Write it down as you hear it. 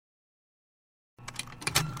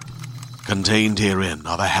Contained herein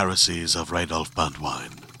are the heresies of Radolf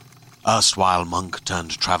Burntwine, erstwhile monk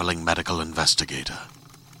turned traveling medical investigator.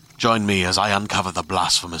 Join me as I uncover the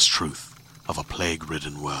blasphemous truth of a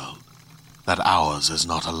plague-ridden world, that ours is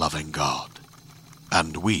not a loving God,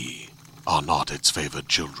 and we are not its favored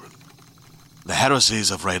children. The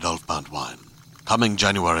heresies of Radolf Burntwine, coming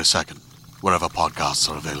January 2nd, wherever podcasts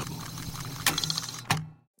are available.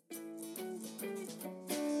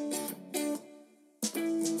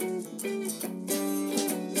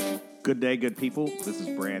 Good day, good people. This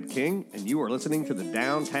is Brad King, and you are listening to the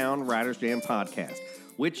Downtown Writers Jam podcast,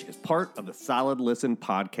 which is part of the Solid Listen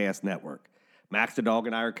podcast network. Max the Dog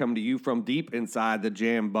and I are coming to you from deep inside the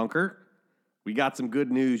Jam bunker. We got some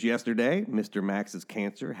good news yesterday. Mr. Max's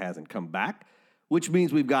cancer hasn't come back, which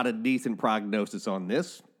means we've got a decent prognosis on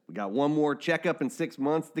this. We got one more checkup in 6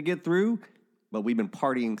 months to get through, but we've been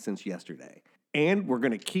partying since yesterday. And we're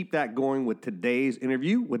going to keep that going with today's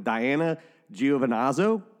interview with Diana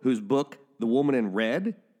Giovinazzo, whose book, The Woman in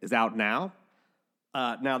Red, is out now.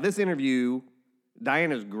 Now, this interview,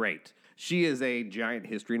 Diana's great. She is a giant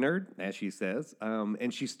history nerd, as she says,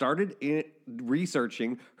 and she started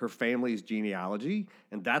researching her family's genealogy,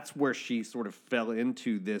 and that's where she sort of fell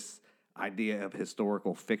into this idea of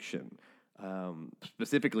historical fiction,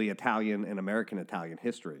 specifically Italian and American Italian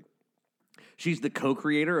history. She's the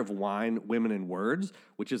co-creator of Wine, Women, and Words,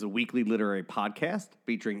 which is a weekly literary podcast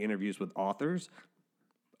featuring interviews with authors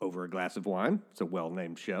over a glass of wine. It's a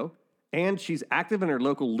well-named show. And she's active in her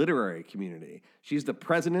local literary community. She's the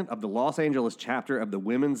president of the Los Angeles chapter of the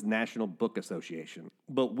Women's National Book Association.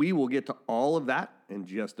 But we will get to all of that in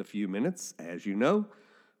just a few minutes. As you know,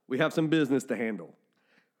 we have some business to handle.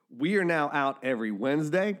 We are now out every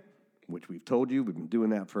Wednesday, which we've told you. We've been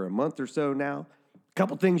doing that for a month or so now.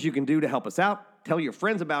 Couple things you can do to help us out. Tell your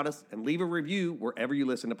friends about us and leave a review wherever you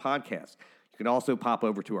listen to podcasts. You can also pop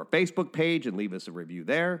over to our Facebook page and leave us a review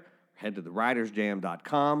there. Head to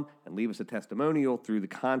thewritersjam.com and leave us a testimonial through the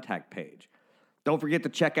contact page. Don't forget to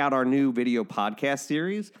check out our new video podcast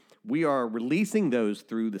series. We are releasing those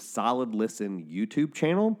through the Solid Listen YouTube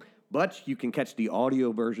channel, but you can catch the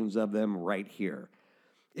audio versions of them right here.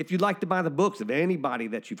 If you'd like to buy the books of anybody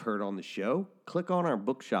that you've heard on the show, click on our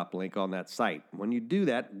bookshop link on that site. When you do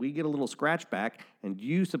that, we get a little scratchback, and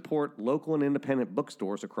you support local and independent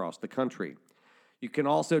bookstores across the country. You can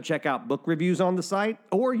also check out book reviews on the site,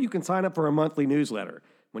 or you can sign up for a monthly newsletter.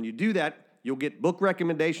 When you do that, you'll get book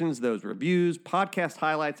recommendations, those reviews, podcast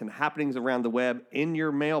highlights, and happenings around the web in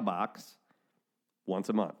your mailbox once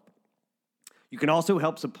a month. You can also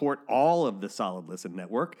help support all of the Solid Listen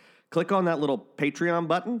Network. Click on that little Patreon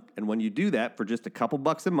button, and when you do that, for just a couple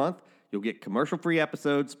bucks a month, you'll get commercial-free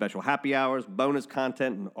episodes, special happy hours, bonus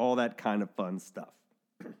content, and all that kind of fun stuff.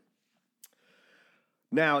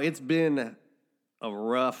 Now, it's been a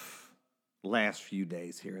rough last few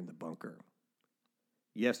days here in the bunker.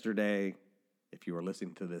 Yesterday, if you are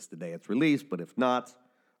listening to this the day it's released, but if not,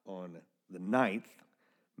 on the 9th,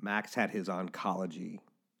 Max had his oncology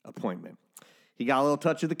appointment. He got a little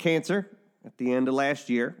touch of the cancer at the end of last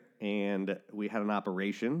year, and we had an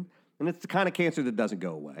operation. And it's the kind of cancer that doesn't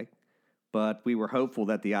go away. But we were hopeful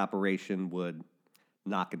that the operation would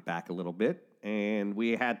knock it back a little bit. And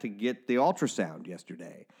we had to get the ultrasound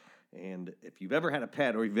yesterday. And if you've ever had a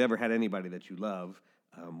pet or you've ever had anybody that you love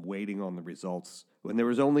waiting on the results, when there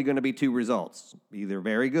was only going to be 2 results, either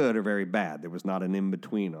very good or very bad. There was not an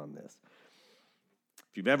in-between on this.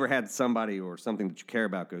 If you've ever had somebody or something that you care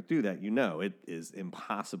about go through that, you know it is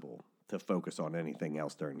impossible to focus on anything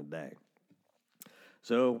else during the day.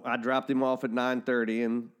 So I dropped him off at 9:30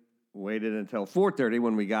 and waited until 4:30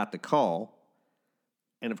 when we got the call.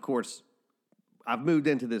 And of course, I've moved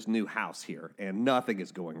into this new house here, and nothing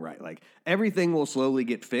is going right. Like, everything will slowly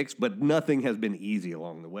get fixed, but nothing has been easy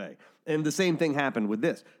along the way. And the same thing happened with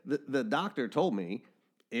this. The doctor told me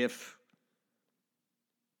if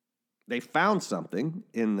they found something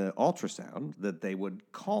in the ultrasound that they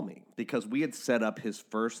would call me, because we had set up his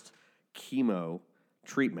first chemo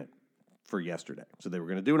treatment for yesterday. So they were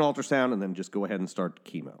going to do an ultrasound and then just go ahead and start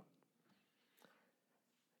chemo.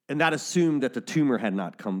 And that assumed that the tumor had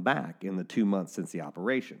not come back in the 2 months since the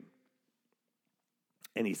operation.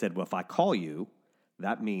 And he said, well, if I call you,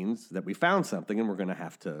 that means that we found something and we're going to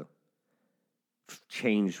have to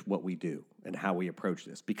change what we do and how we approach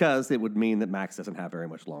this, because it would mean that Max doesn't have very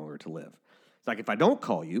much longer to live. It's like, if I don't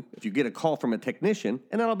call you, if you get a call from a technician,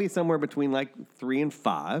 and that'll be somewhere between like 3 and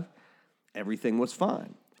 5, everything was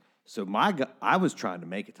fine. So I was trying to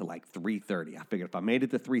make it to like 3:30. I figured if I made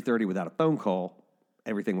it to 3:30 without a phone call,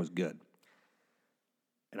 everything was good.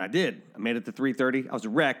 And I did. I made it to 3:30. I was a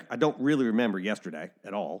wreck. I don't really remember yesterday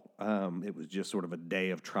at all. It was just sort of a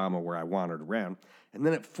day of trauma where I wandered around. And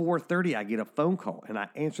then at 4:30, I get a phone call, and I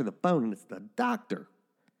answer the phone, and it's the doctor.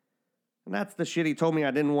 And that's the shit he told me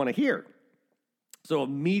I didn't want to hear. So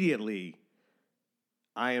immediately,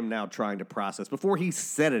 I am now trying to process, before he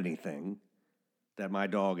said anything, that my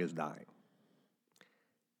dog is dying.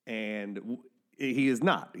 And he is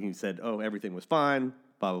not. He said, oh, everything was fine,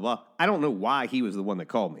 blah, blah, blah. I don't know why he was the one that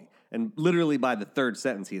called me. And literally by the third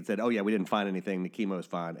sentence, he had said, oh, yeah, we didn't find anything. The chemo's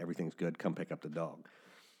fine. Everything's good. Come pick up the dog.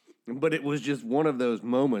 But it was just one of those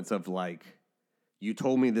moments of like, you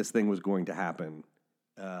told me this thing was going to happen.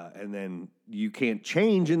 And then you can't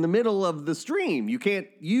change in the middle of the stream.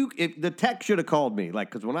 If the tech should have called me.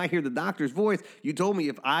 Like, because when I hear the doctor's voice, you told me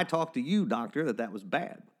if I talked to you, doctor, that was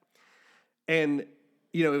bad. And,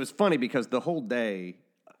 you know, it was funny because the whole day,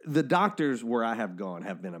 the doctors where I have gone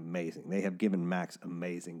have been amazing. They have given Max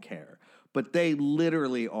amazing care. But they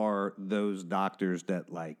literally are those doctors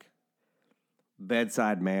that, like,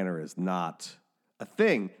 bedside manner is not a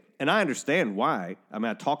thing. And I understand why. I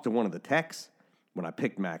mean, I talked to one of the techs when I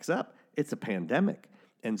picked Max up. It's a pandemic.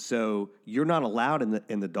 And so you're not allowed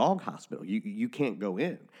in the dog hospital. You can't go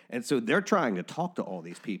in. And so they're trying to talk to all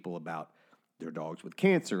these people about their dogs with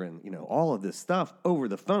cancer and, you know, all of this stuff over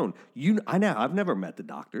the phone. I've never met the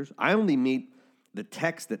doctors. I only meet the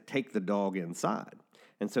techs that take the dog inside.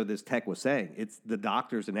 And so this tech was saying it's the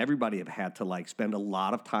doctors and everybody have had to like spend a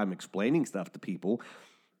lot of time explaining stuff to people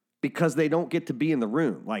because they don't get to be in the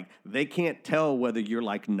room. Like, they can't tell whether you're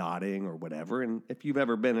like nodding or whatever. And if you've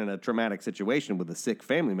ever been in a traumatic situation with a sick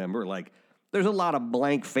family member, like, there's a lot of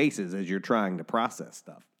blank faces as you're trying to process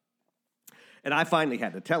stuff. And I finally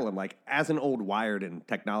had to tell him, like, as an old Wired and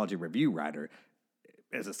technology review writer,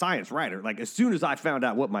 as a science writer, like, as soon as I found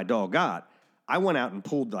out what my dog got, I went out and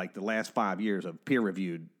pulled, like, the last 5 years of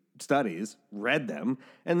peer-reviewed studies, read them,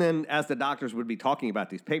 and then as the doctors would be talking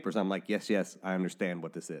about these papers, I'm like, yes, I understand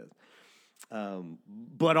what this is.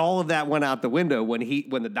 But all of that went out the window when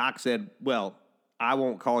the doc said, well, I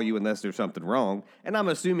won't call you unless there's something wrong. And I'm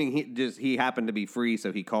assuming he happened to be free,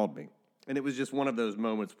 so he called me. And it was just one of those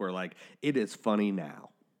moments where, like, it is funny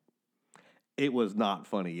now. It was not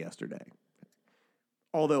funny yesterday.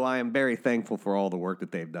 Although I am very thankful for all the work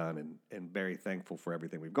that they've done and very thankful for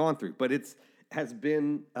everything we've gone through. But has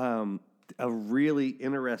been a really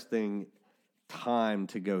interesting time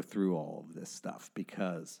to go through all of this stuff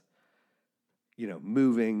because, you know,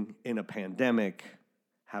 moving in a pandemic,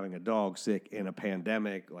 having a dog sick in a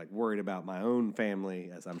pandemic, like worried about my own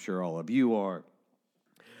family, as I'm sure all of you are.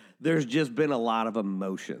 There's just been a lot of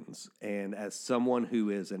emotions. And as someone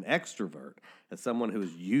who is an extrovert, as someone who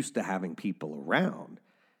is used to having people around,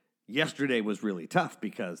 yesterday was really tough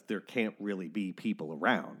because there can't really be people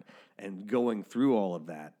around. And going through all of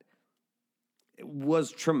that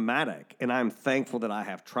was traumatic. And I'm thankful that I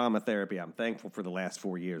have trauma therapy. I'm thankful for the last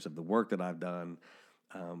 4 years of the work that I've done.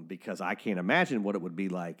 Because I can't imagine what it would be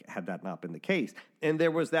like had that not been the case. And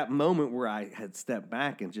there was that moment where I had stepped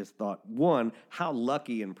back and just thought, one, how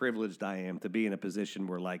lucky and privileged I am to be in a position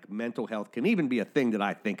where, like, mental health can even be a thing that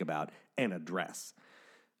I think about and address.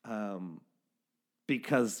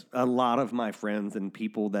 Because a lot of my friends and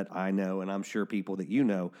people that I know, and I'm sure people that you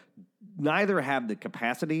know, neither have the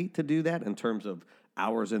capacity to do that in terms of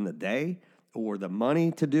hours in the day or the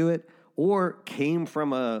money to do it, or came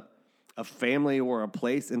from a family or a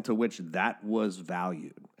place into which that was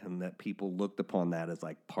valued and that people looked upon that as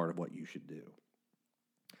like part of what you should do.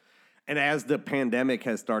 And as the pandemic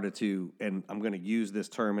has started to, and I'm going to use this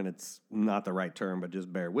term and it's not the right term, but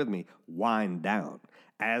just bear with me, wind down.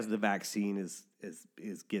 As the vaccine is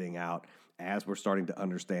getting out, as we're starting to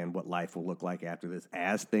understand what life will look like after this,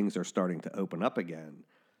 as things are starting to open up again,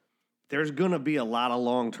 there's going to be a lot of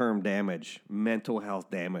long-term damage, mental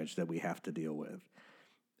health damage that we have to deal with.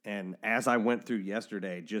 And as I went through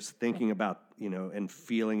yesterday, just thinking about, you know, and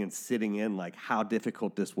feeling and sitting in like how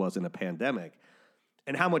difficult this was in a pandemic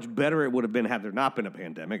and how much better it would have been had there not been a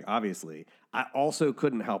pandemic, obviously, I also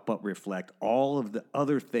couldn't help but reflect all of the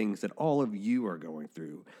other things that all of you are going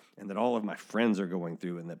through and that all of my friends are going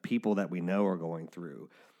through and that people that we know are going through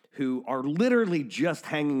who are literally just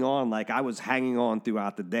hanging on like I was hanging on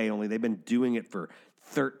throughout the day, only they've been doing it for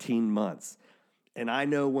 13 months. And I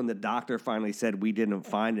know when the doctor finally said we didn't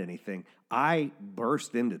find anything, I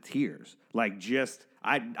burst into tears. Like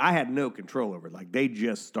I had no control over it. Like they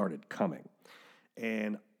just started coming.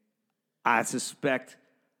 And I suspect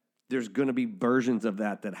there's going to be versions of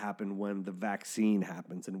that happen when the vaccine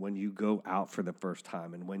happens and when you go out for the first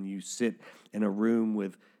time and when you sit in a room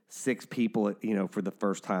with 6 people, for the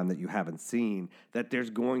first time that you haven't seen, that there's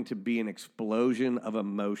going to be an explosion of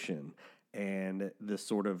emotion and the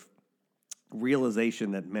sort of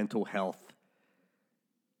realization that mental health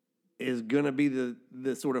is going to be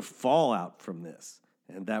the sort of fallout from this,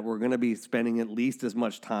 and that we're going to be spending at least as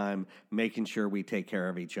much time making sure we take care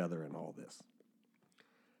of each other in all this.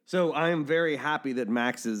 So I am very happy that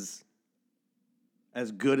Max is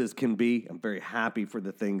as good as can be. I'm very happy for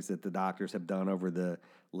the things that the doctors have done over the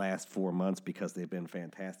last 4 months because they've been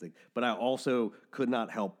fantastic. But I also could not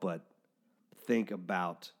help but think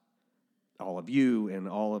about all of you and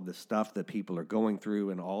all of the stuff that people are going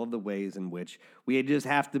through and all of the ways in which we just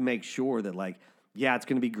have to make sure that, it's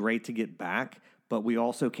going to be great to get back, but we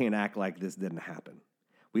also can't act like this didn't happen.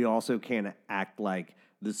 We also can't act like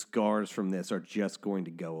the scars from this are just going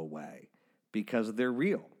to go away, because they're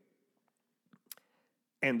real.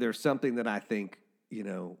 And there's something that I think,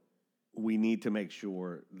 we need to make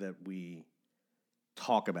sure that we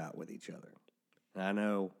talk about with each other. And I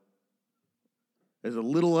know it's a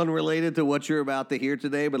little unrelated to what you're about to hear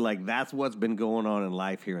today, but that's what's been going on in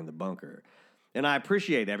life here in the bunker. And I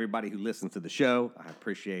appreciate everybody who listens to the show. I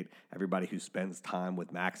appreciate everybody who spends time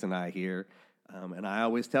with Max and I here. And I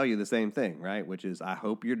always tell you the same thing, right? Which is, I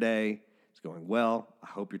hope your day is going well. I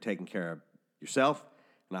hope you're taking care of yourself.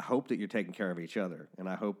 And I hope that you're taking care of each other. And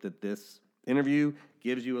I hope that this interview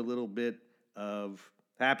gives you a little bit of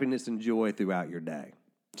happiness and joy throughout your day.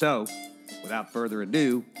 So, without further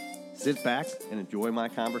ado, sit back and enjoy my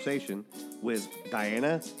conversation with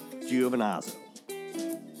Diana Giovinazzo.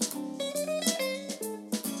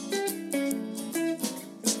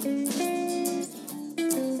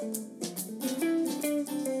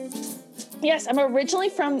 Yes, I'm originally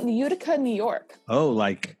from Utica, New York. Oh,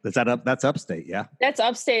 that's upstate, yeah? That's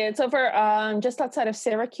upstate. It's over just outside of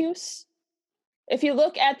Syracuse. If you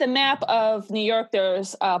look at the map of New York,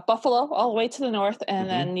 there's Buffalo all the way to the north, and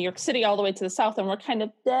then New York City all the way to the south, and we're kind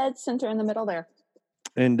of dead center in the middle there.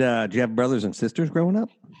 And do you have brothers and sisters growing up?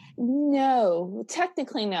 No,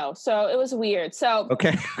 technically no. So it was weird. So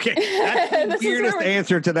okay. That's the weirdest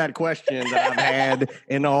answer to that question that I've had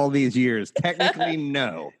in all these years. Technically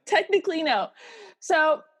no. Technically no.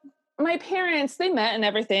 So my parents, they met and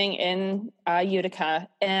everything in Utica,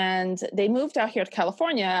 and they moved out here to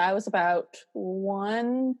California. I was about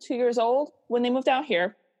 2 years old when they moved out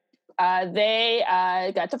here. They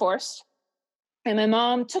got divorced, and my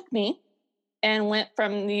mom took me and went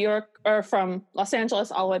from from Los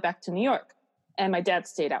Angeles all the way back to New York. And my dad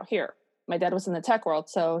stayed out here. My dad was in the tech world,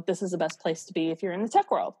 so this is the best place to be if you're in the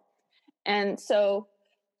tech world. And so,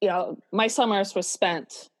 my summers was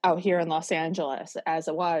spent out here in Los Angeles as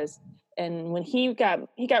it was. And when he got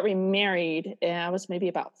remarried, and I was maybe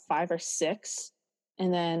about 5 or 6.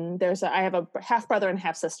 And then I have a half brother and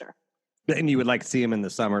half sister. And you would see him in the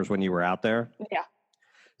summers when you were out there? Yeah.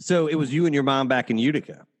 So it was you and your mom back in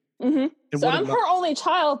Utica. Mm-hmm. So I'm her only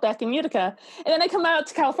child back in Utica. And then I come out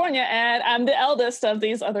to California, and I'm the eldest of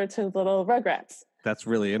these other 2 little rugrats. That's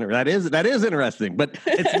really interesting. That is interesting, but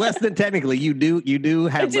it's less than technically. You do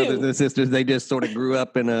have brothers and sisters. They just sort of grew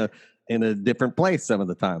up in a different place some of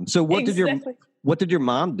the time. So what did your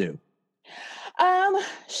mom do?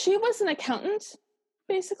 She was an accountant,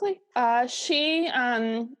 basically. She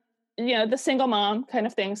the single mom kind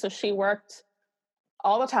of thing. So she worked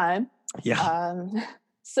all the time. Yeah.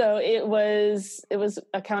 So it was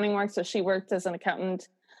accounting work. So she worked as an accountant,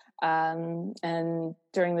 and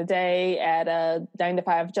during the day at a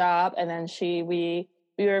 9-to-5 job. And then we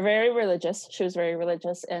were very religious. She was very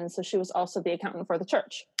religious. And so she was also the accountant for the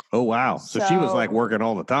church. Oh, wow. So she was working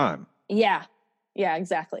all the time. Yeah. Yeah,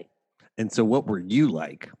 exactly. And so what were you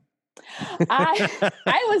like?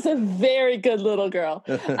 I was a very good little girl.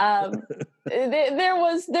 There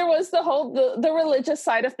was the whole the religious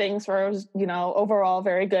side of things where I was, overall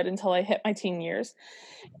very good until I hit my teen years.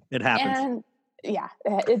 It happens. And yeah,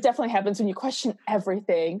 it definitely happens when you question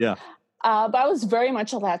everything. Yeah. But I was very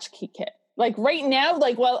much a latchkey kid. Right now,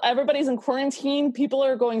 while everybody's in quarantine, people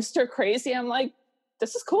are going stir crazy. I'm like,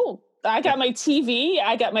 this is cool. I got my TV,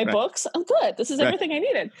 I got my books. I'm good. This is everything I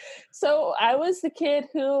needed. So I was the kid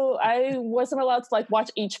who I wasn't allowed to watch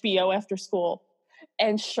HBO after school.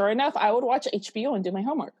 And sure enough, I would watch HBO and do my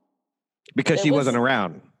homework. Because she wasn't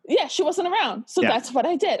around. Yeah, she wasn't around. So that's what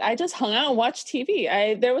I did. I just hung out and watched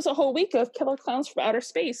TV. There was a whole week of Killer Clowns from Outer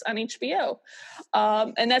Space on HBO.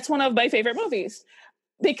 And that's one of my favorite movies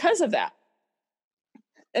because of that.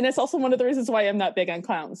 And it's also one of the reasons why I'm not big on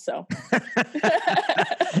clowns. So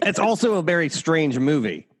it's also a very strange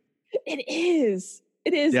movie. It is.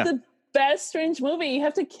 It is the best strange movie. You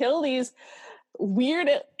have to kill these weird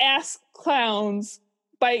ass clowns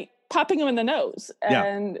by popping him in the nose. Yeah.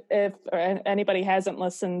 And if anybody hasn't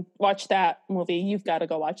watched that movie, you've got to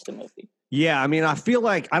go watch the movie. Yeah, I mean, I feel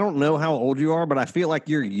like, I don't know how old you are, but I feel like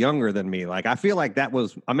you're younger than me. Like, I feel like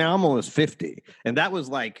I'm almost 50. And that was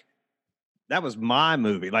my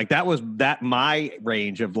movie. Like, that was my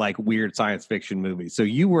range of like weird science fiction movies. So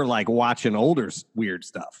you were like watching older weird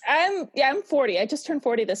stuff. I'm 40. I just turned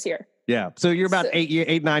 40 this year. Yeah. So you're about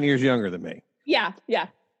 9 years younger than me. Yeah.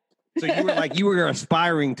 So you were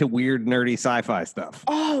aspiring to weird, nerdy sci-fi stuff.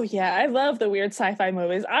 Oh, yeah. I love the weird sci-fi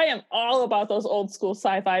movies. I am all about those old school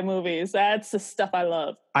sci-fi movies. That's the stuff I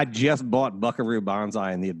love. I just bought Buckaroo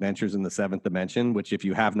Banzai and the Adventures in the Seventh Dimension, which if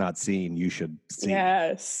you have not seen, you should see.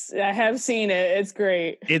 Yes, I have seen it. It's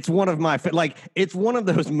great. It's one of my, it's one of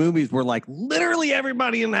those movies where like literally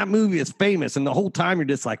everybody in that movie is famous. And the whole time you're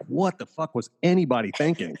just like, what the fuck was anybody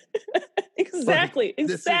thinking? Exactly.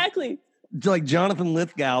 Like Jonathan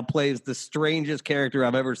Lithgow plays the strangest character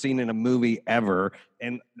I've ever seen in a movie ever.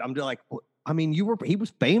 And I'm just like, I mean, he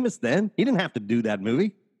was famous then. He didn't have to do that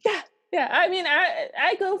movie. Yeah. I mean,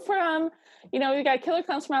 I go from, we got Killer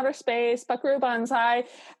Clowns from Outer Space, Buckaroo Banzai.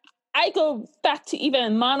 I go back to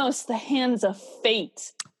even Manos, The Hands of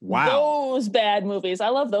Fate. Wow. Those bad movies. I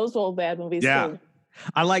love those old bad movies too.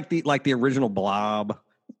 I like the original Blob.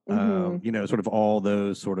 Mm-hmm. Sort of all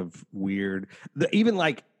those sort of weird, even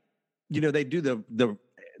like, they do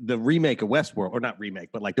the remake of Westworld, or not remake,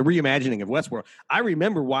 but like the reimagining of Westworld. I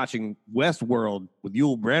remember watching Westworld with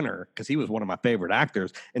Yul Brynner because he was one of my favorite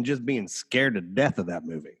actors, and just being scared to death of that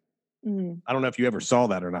movie. I don't know if you ever saw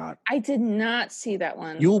that or not. I did not see that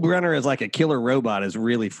one. Yul Brynner is like a killer robot, is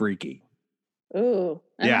really freaky. Ooh,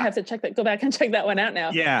 I have to go back and check that one out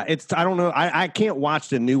now. Yeah, I don't know. I can't watch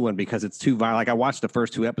the new one because it's too violent. Like I watched the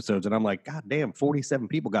first 2 episodes and I'm like, God damn, 47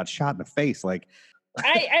 people got shot in the face. Like,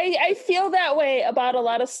 I feel that way about a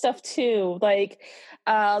lot of stuff too, like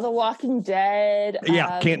The Walking Dead.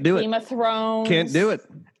 Can't do it. Game of Thrones. Can't do it.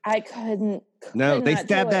 I couldn't. No, they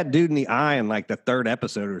stabbed that dude in the eye in like the 3rd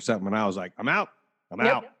episode or something, and I was like, I'm out.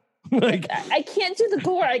 Like, I can't do the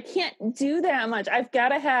gore. I can't do that much. I've got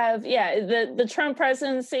to have the Trump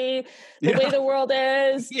presidency, the way the world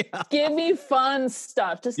is. Give me fun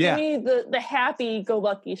stuff. Just give me the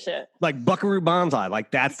happy-go-lucky shit. Like Buckaroo Banzai.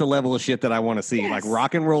 Like that's the level of shit that I want to see. Like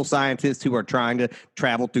rock and roll scientists who are trying to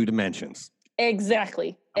travel through dimensions.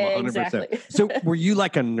 Exactly. Exactly. So were you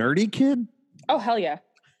like a nerdy kid? Oh, hell yeah.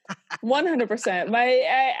 100%.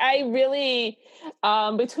 I really,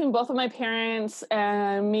 between both of my parents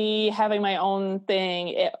and me having my own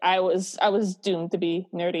thing, I was doomed to be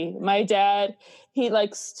nerdy. My dad, he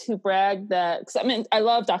likes to brag that, 'cause I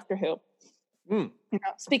love Doctor Who.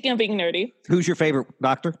 Speaking of being nerdy. Who's your favorite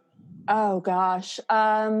doctor? Oh gosh.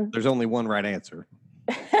 There's only one right answer.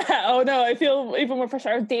 Oh no, I feel even more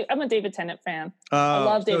pressure. I'm a David Tennant fan. I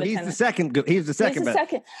love David Tennant. He's the second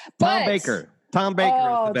best. Tom Baker. Tom Baker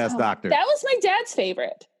is the best doctor. That was my dad's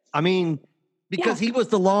favorite. I mean, because he was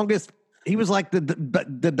the longest. He was like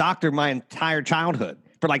the doctor my entire childhood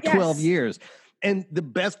for like 12 years. And the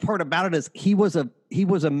best part about it is he was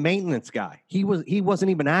a maintenance guy. He wasn't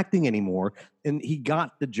even acting anymore, and he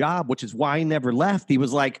got the job, which is why he never left. He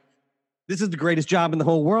was like, "This is the greatest job in the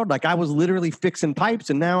whole world." Like I was literally fixing pipes,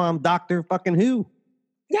 and now I'm Doctor fucking Who.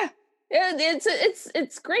 Yeah.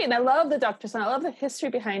 It's great, and I love the doctors, and I love the history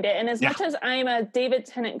behind it. And as much as I'm a David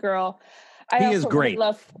Tennant girl, he is great.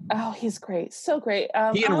 He's great, so great.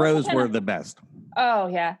 He and Rose were the best. Oh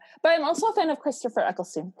yeah, but I'm also a fan of Christopher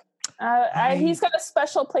Eccleston. He's got a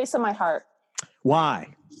special place in my heart.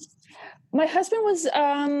 Why? My husband was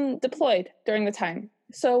deployed during the time,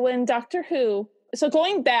 so when Doctor Who. So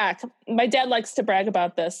going back, my dad likes to brag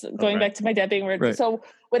about this. Going back to my dad being weird. Right. So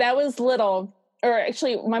when I was little. Or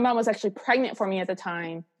actually, my mom was actually pregnant for me at the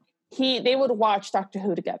time. They would watch Doctor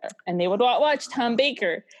Who together, and they would watch Tom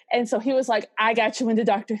Baker. And so he was like, "I got you into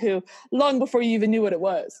Doctor Who long before you even knew what it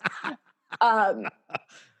was."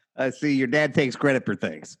 I see. Your dad takes credit for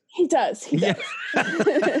things. He does. And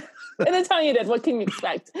that's how you did. What can you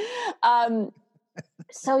expect?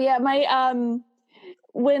 So yeah,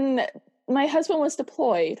 when my husband was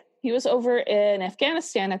deployed, he was over in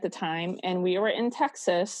Afghanistan at the time, and we were in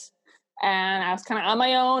Texas. And I was kind of on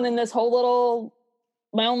my own in this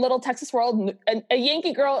my own little Texas world, a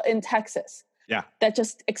Yankee girl in Texas. Yeah. That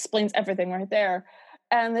just explains everything right there.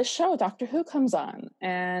 And this show, Doctor Who, comes on,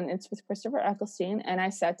 and it's with Christopher Eccleston. And I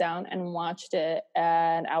sat down and watched it,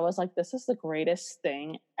 and I was like, this is the greatest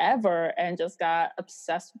thing ever. And just got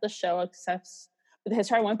obsessed with the show, obsessed with the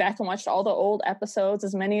history. I went back and watched all the old episodes,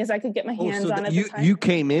 as many as I could get my hands on at the time. You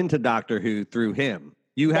came into Doctor Who through him.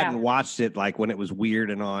 You hadn't watched it like when it was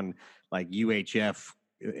weird and on like UHF,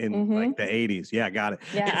 in like the 80s. Yeah, got it.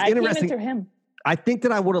 Yeah, it's I came in interesting. through him. I think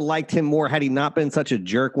that I would have liked him more had he not been such a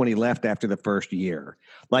jerk when he left after the first year.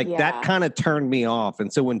 Like that kind of turned me off.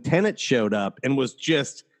 And so when Tennant showed up and was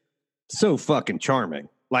just so fucking charming,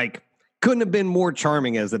 like couldn't have been more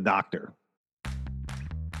charming as a doctor.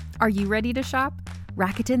 Are you ready to shop?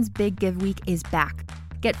 Rakuten's Big Give Week is back.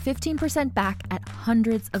 Get 15% back at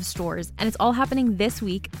hundreds of stores, and it's all happening this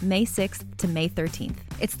week, May 6th to May 13th.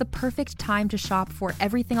 It's the perfect time to shop for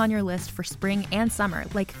everything on your list for spring and summer,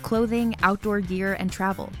 like clothing, outdoor gear, and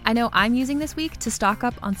travel. I know I'm using this week to stock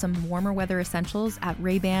up on some warmer weather essentials at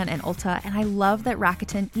Ray-Ban and Ulta, and I love that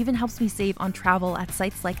Rakuten even helps me save on travel at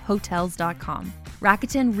sites like Hotels.com.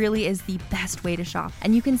 Rakuten really is the best way to shop,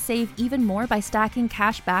 and you can save even more by stacking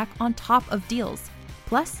cash back on top of deals.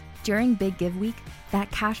 Plus, during Big Give Week,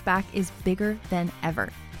 that cash back is bigger than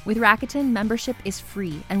ever. With Rakuten, membership is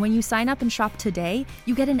free, and when you sign up and shop today,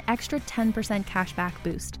 you get an extra 10% cash back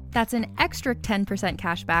boost. That's an extra 10%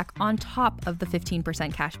 cash back on top of the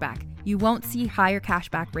 15% cash back. You won't see higher cash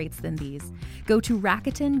back rates than these. Go to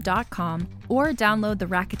Rakuten.com or download the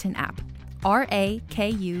Rakuten app.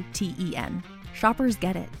 Rakuten. Shoppers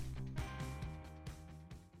get it.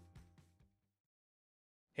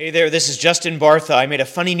 Hey there, this is Justin Bartha. I made a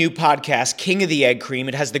funny new podcast, King of the Egg Cream.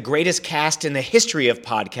 It has the greatest cast in the history of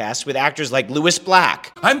podcasts with actors like Louis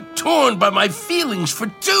Black. I'm torn by my feelings for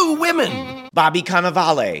two women. Bobby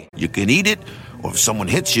Cannavale. You can eat it, or if someone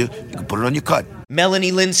hits you, you can put it on your cut.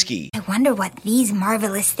 Melanie Linsky. I wonder what these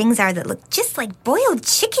marvelous things are that look just like boiled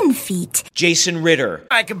chicken feet. Jason Ritter.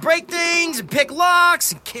 I can break things and pick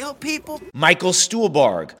locks and kill people. Michael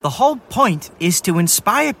Stuhlbarg. The whole point is to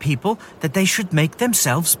inspire people that they should make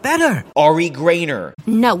themselves better. Ari Grainer.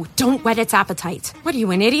 No, don't whet its appetite. What are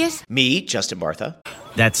you, an idiot? Me, Justin Bartha.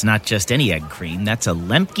 That's not just any egg cream, that's a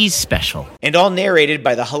Lemke's special. And all narrated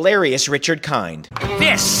by the hilarious Richard Kind.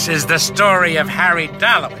 This is the story of Harry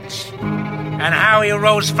Dalowitz and how he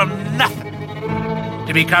rose from nothing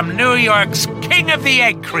to become New York's King of the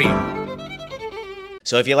Egg Cream.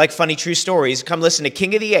 So if you like funny true stories, come listen to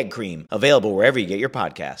King of the Egg Cream, available wherever you get your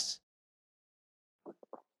podcasts.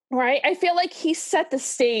 Right? I feel like he set the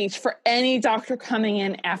stage for any doctor coming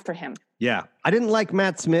in after him. Yeah. I didn't like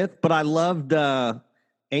Matt Smith, but I loved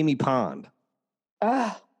Amy Pond.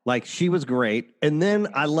 Like she was great. And then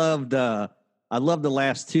I loved the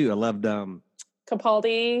last two. I loved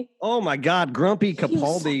Capaldi. Oh my God, Grumpy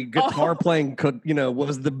Capaldi guitar playing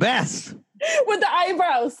was the best. With the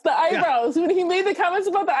eyebrows. Yeah. When he made the comments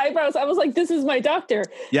about the eyebrows, I was like, this is my doctor.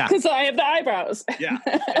 Yeah. Because I have the eyebrows. Yeah.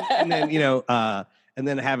 And then, and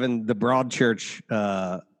then having the Broadchurch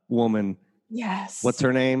woman. Yes. What's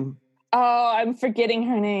her name? Oh, I'm forgetting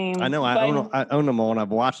her name. I know. I own them all, and I've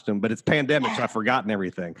watched them, but it's pandemic, so I've forgotten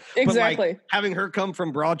everything. Exactly. But like, having her come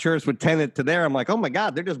from Broadchurch with Tennant to there, I'm like, oh my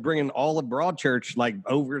God, they're just bringing all of Broadchurch like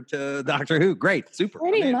over to Doctor Who. Great, super.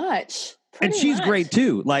 Pretty much. And she's great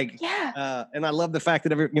too. Like, yeah. And I love the fact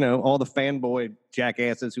that all the fanboy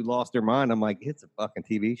jackasses who lost their mind. I'm like, it's a fucking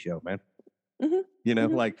TV show, man. Mm-hmm.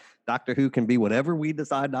 Like Doctor Who can be whatever we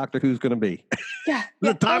decide Doctor Who's going to be. Yeah.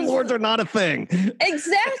 The Time Lords are not a thing.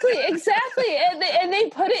 Exactly. And they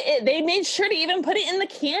put it, they made sure to even put it in the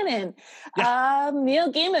canon. Yeah.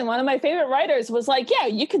 Neil Gaiman, one of my favorite writers, was like, yeah,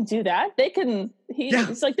 you can do that. They can,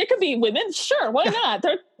 he's like, there could be women. Sure. Why not?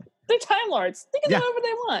 They're Time Lords. They can do whatever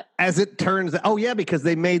they want. As it turns out, because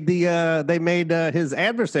they made his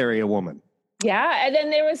adversary a woman. Yeah. And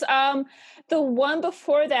then there was, the one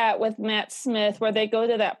before that with Matt Smith, where they go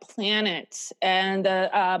to that planet and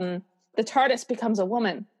the TARDIS becomes a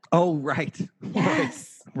woman. Oh, right.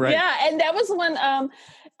 Yes. Right. Yeah, and that was when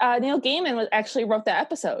Neil Gaiman actually wrote that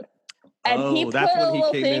episode. And he put a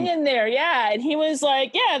little thing in there. Yeah, and he was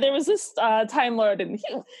like, there was this Time Lord, and he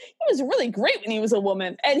was really great when he was a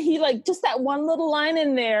woman. And he just that one little line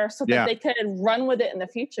in there so that they could run with it in the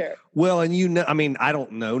future. Well, and I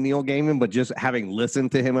don't know Neil Gaiman, but just having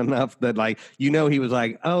listened to him enough that he was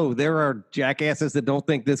like, oh, there are jackasses that don't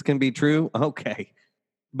think this can be true. Okay.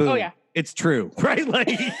 Boom. Oh, yeah. It's true, right?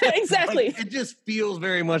 Exactly. It just feels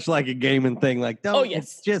very much like a Gaiman thing.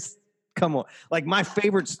 It's just... Come on. Like my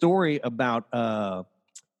favorite story about oh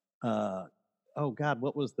God,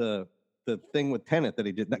 what was the thing with Tennant that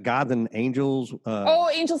he did? Gods and Angels.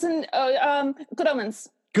 Angels and Good Omens.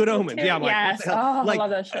 Good Omens. Yeah, I'm yes. I love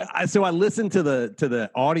that show. So I listened to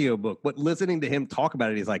the audio book, but listening to him talk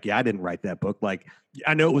about it, he's like, yeah, I didn't write that book. Like,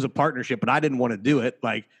 I know it was a partnership, but I didn't want to do it.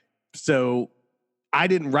 Like, so I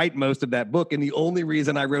didn't write most of that book. And the only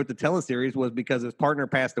reason I wrote the teleseries was because his partner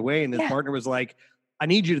passed away, and his partner was like, I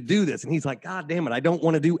need you to do this. And he's like, God damn it, I don't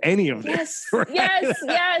want to do any of this. Yes, right? yes.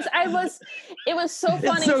 It was so funny.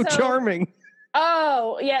 It's so charming.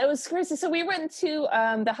 Oh, yeah, it was crazy. So we went to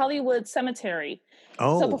the Hollywood Cemetery.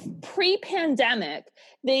 Oh. So pre-pandemic,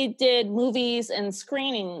 they did movies and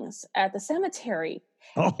screenings at the cemetery.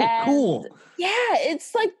 Oh, and cool. Yeah,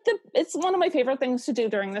 it's like it's one of my favorite things to do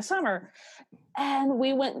during the summer. And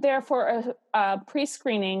we went there for a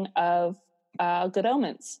pre-screening of Good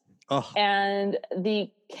Omens. Oh. And the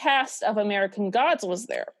cast of American Gods was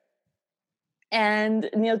there. And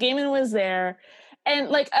Neil Gaiman was there. And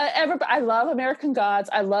like I love American Gods.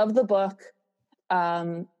 I love the book.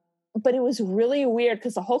 But it was really weird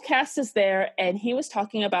because the whole cast is there, and he was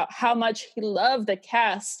talking about how much he loved the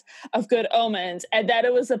cast of Good Omens and that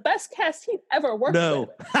it was the best cast he'd ever worked with.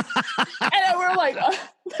 And then we're like,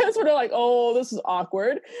 that's when we're like, oh, this is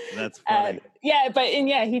awkward. That's funny.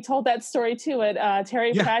 He told that story too at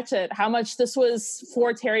Terry Pratchett, how much this was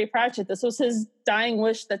for Terry Pratchett. This was his dying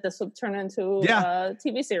wish that this would turn into a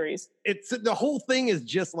TV series. It's the whole thing is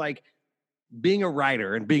just like, being a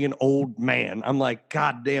writer and being an old man, I'm like,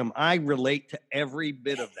 God damn, I relate to every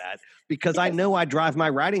bit of that because I know I drive my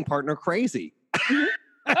writing partner crazy.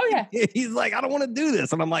 Oh, yeah. He's like, I don't want to do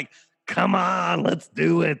this. And I'm like, come on, let's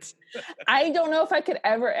do it. I don't know if I could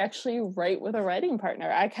ever actually write with a writing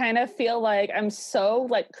partner. I kind of feel like I'm so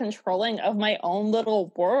like controlling of my own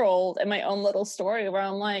little world and my own little story where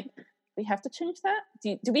I'm like, we have to change that?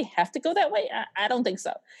 Do we have to go that way? I don't think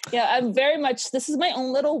so. Yeah, I'm very much, this is my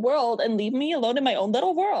own little world and leave me alone in my own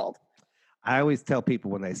little world. I always tell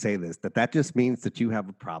people when they say this, that just means that you have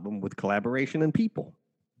a problem with collaboration and people.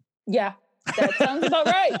 Yeah, that sounds about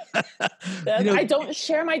right. I don't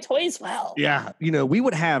share my toys well. Yeah, we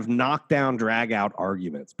would have knockdown, drag out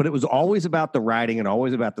arguments, but it was always about the writing and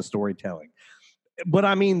always about the storytelling. But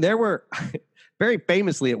I mean, there were... Very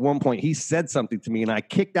famously, at one point, he said something to me, and I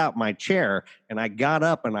kicked out my chair, and I got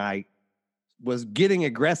up, and I was getting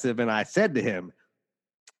aggressive, and I said to him,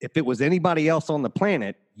 if it was anybody else on the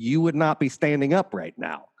planet, you would not be standing up right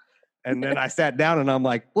now. And then I sat down, and I'm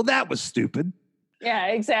like, well, that was stupid. Yeah,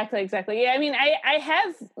 exactly. Yeah, I mean, I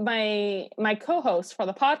have my co-host for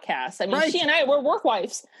the podcast. I mean, She and I, we're work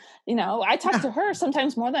wives. I talk to her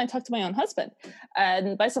sometimes more than I talk to my own husband,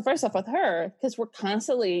 and vice versa with her, because we're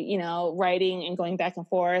constantly, writing and going back and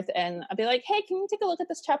forth. And I'll be like, hey, can you take a look at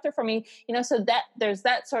this chapter for me? So that there's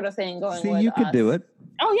that sort of thing going. See, you could do it.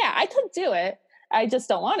 Oh yeah, I could do it. I just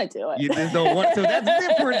don't want to do it. You just don't want. So that's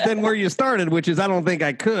different than where you started, which is I don't think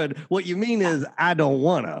I could. What you mean is I don't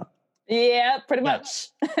want to. Yeah, pretty much.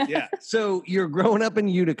 Yeah. So you're growing up in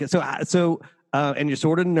Utica. And you're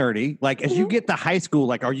sort of nerdy. Like, as you get to high school,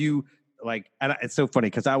 like, are you like? And it's so funny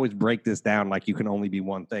because I always break this down. Like, you can only be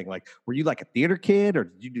one thing. Like, were you like a theater kid, or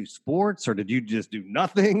did you do sports, or did you just do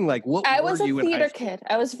nothing? Like, what? I was a theater kid.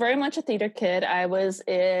 I was very much a theater kid. I was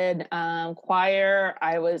in choir.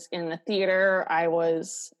 I was in the theater. I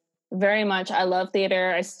was very much. I love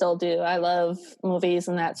theater. I still do. I love movies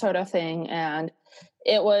and that sort of thing. And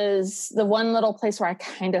it was the one little place where I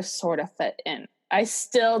kind of sort of fit in. I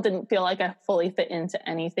still didn't feel like I fully fit into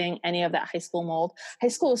any of that high school mold. High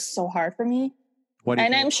school was so hard for me.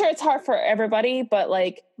 And I'm sure it's hard for everybody, but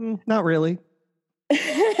like... Not really.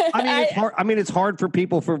 It's hard. I mean, it's hard for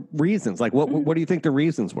people for reasons. Like, what do you think the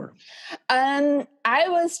reasons were? I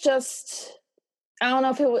was just... I don't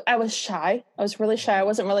know if I was shy. I was really shy. I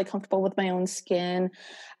wasn't really comfortable with my own skin.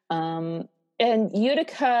 And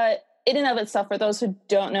Utica... in and of itself, for those who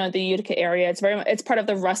don't know the Utica area, it's part of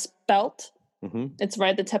the Rust Belt. Mm-hmm. It's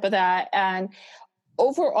right at the tip of that. And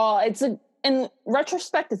overall, in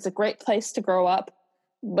retrospect, it's a great place to grow up.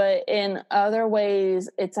 But in other ways,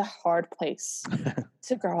 it's a hard place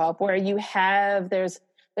to grow up, where there's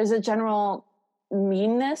a general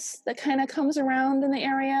meanness that kind of comes around in the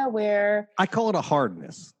area where... I call it a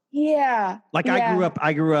hardness. Yeah. Like, yeah.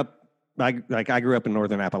 I grew up in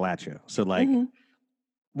Northern Appalachia. So like... Mm-hmm.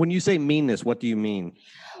 When you say meanness, what do you mean?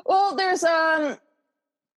 Well, there's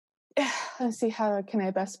let's see, how can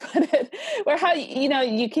I best put it? Where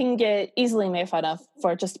you can get easily made fun of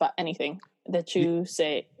for just about anything that you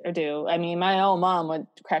say or do. I mean, my own mom would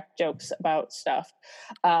crack jokes about stuff.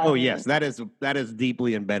 Oh yes, that is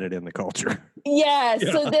deeply embedded in the culture. Yeah,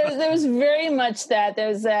 so there's very much that.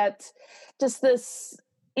 There's that, just this.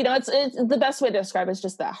 It's the best way to describe it is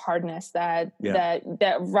just that hardness, that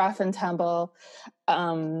rough and tumble.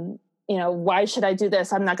 Why should I do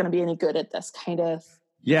this? I'm not going to be any good at this kind of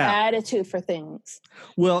attitude for things.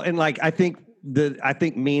 Well, and like I think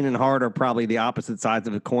mean and hard are probably the opposite sides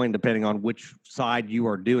of a coin, depending on which side you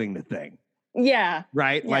are doing the thing. Yeah.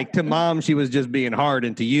 Right. Yeah. Like to mom, she was just being hard,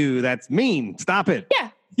 and to you, that's mean. Stop it. Yeah.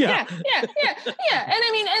 Yeah. And I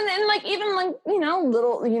mean, and like, even like,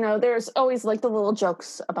 little, there's always like the little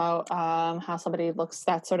jokes about how somebody looks,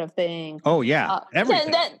 that sort of thing. Oh yeah.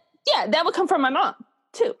 Everything. That would come from my mom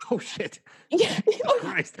too. Oh shit. Yeah.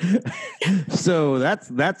 Christ. So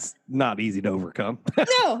that's not easy to overcome.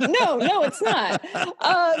 No, it's not.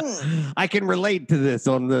 I can relate to this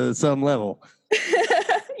on some level.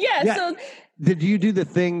 Yeah. So did you do the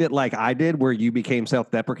thing that like I did where you became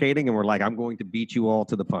self-deprecating and were like, I'm going to beat you all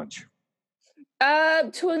to the punch?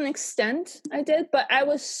 To an extent I did, but I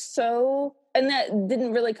was and that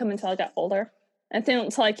didn't really come until I got older. I think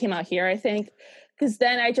until I came out here, I think, because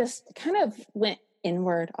then I just kind of went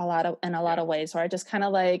inward in a lot of ways, where I just kind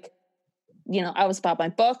of like, I was about my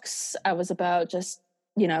books. I was about just,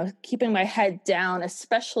 keeping my head down,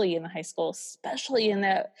 especially in high school, especially in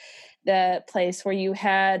that place where you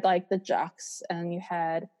had like the jocks and you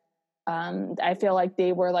had, I feel like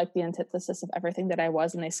they were like the antithesis of everything that I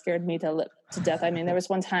was, and they scared me to death. I mean, there was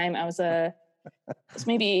one time I was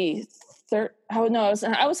maybe I was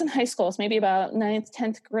in high school. It's maybe about 9th,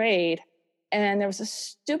 10th grade. And there was a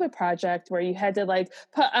stupid project where you had to like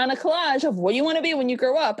put on a collage of what you want to be when you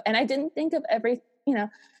grow up. And I didn't think of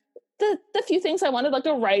the few things I wanted, like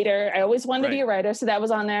a writer. I always wanted to be a writer. So that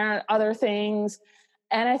was on there, other things.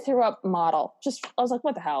 And I threw up model. I was like,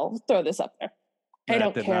 what the hell? Throw this up there. I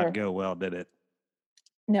don't care. That did not go well, did it?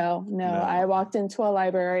 No. I walked into a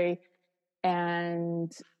library,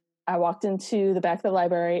 and I walked into the back of the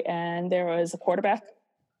library, and there was a quarterback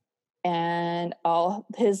and all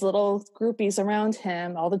his little groupies around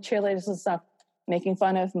him, all the cheerleaders and stuff, making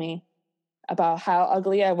fun of me about how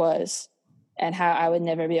ugly I was and how I would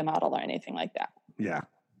never be a model or anything like that. Yeah.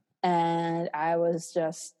 And I was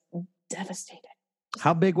just devastated.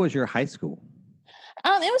 How big was your high school?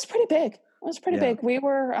 It was pretty big. Big. We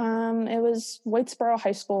were, it was Whitesboro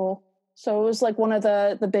High School. So it was like one of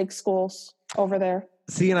the big schools over there.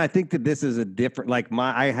 See, and I think that this is a different, like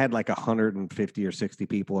I had like 150 or 60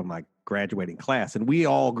 people in my graduating class, and we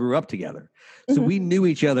all grew up together. So we knew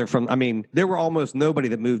each other there were almost nobody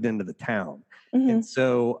that moved into the town. And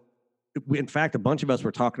so, in fact, a bunch of us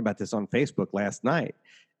were talking about this on Facebook last night.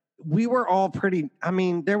 We were all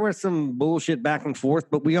there was some bullshit back and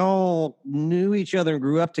forth, but we all knew each other and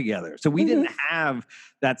grew up together. So we didn't have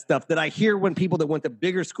that stuff that I hear when people that went to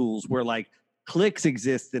bigger schools where like cliques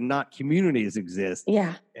exist and not communities exist.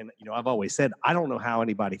 Yeah. And, I've always said, I don't know how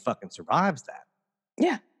anybody fucking survives that.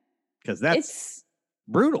 Yeah. Because that's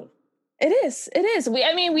brutal. It is.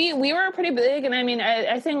 We were pretty big. And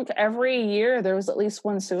I think every year there was at least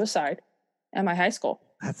one suicide at my high school.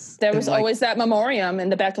 There was always that memoriam in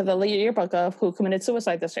the back of the yearbook of who committed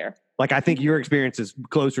suicide this year. Like, I think your experience is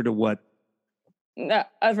closer to what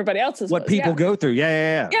everybody else's. What people go through.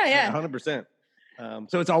 Yeah. 100%.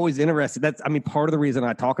 So it's always interesting. Part of the reason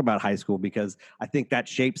I talk about high school, because I think that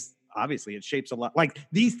shapes a lot. Like,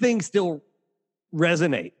 these things still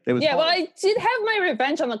resonate. Well, I did have my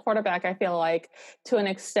revenge on the quarterback, I feel like, to an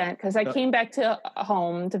extent, because I came back to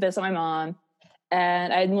home to visit my mom,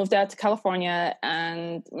 and I had moved out to California,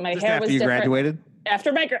 and my hair was different. Graduated?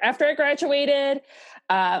 After I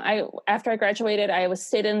graduated, I was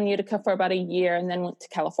stayed in Utica for about a year and then went to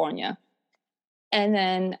California. And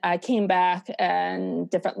then I came back, and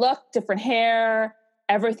different look, different hair,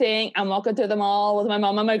 everything. I'm walking through the mall with my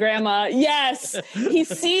mom and my grandma. Yes. He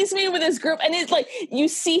sees me with his group, and it's like, you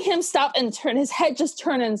see him stop and turn his head, just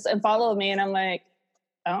turn and follow me. And I'm like,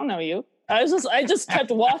 I don't know you. I just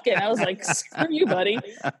kept walking. I was like, screw you, buddy.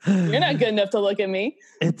 You're not good enough to look at me.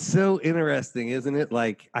 It's so interesting, isn't it?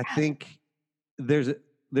 Like, I think there's a,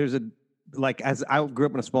 like, as I grew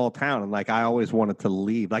up in a small town, and like, I always wanted to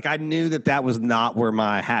leave. Like, I knew that was not where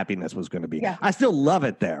my happiness was going to be. Yeah. I still love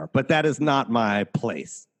it there, but that is not my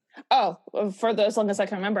place. Oh, for as long as I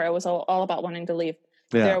can remember, it was all about wanting to leave.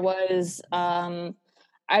 Yeah. There was,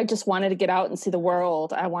 I just wanted to get out and see the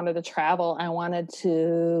world. I wanted to travel. I wanted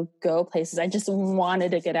to go places. I just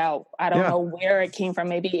wanted to get out. I don't know where it came from.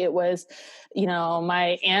 Maybe it was,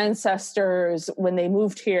 my ancestors when they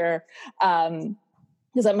moved here,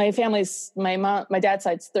 because my dad's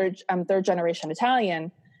side's third generation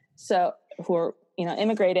Italian, so who are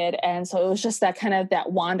immigrated, and so it was just that kind of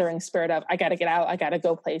that wandering spirit of I got to get out, I got to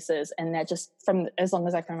go places, and that just from as long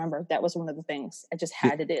as I can remember, that was one of the things I just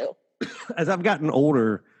had to do. As I've gotten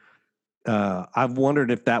older, I've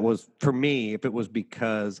wondered if that was for me, if it was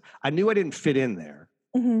because I knew I didn't fit in there,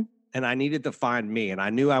 and I needed to find me, and I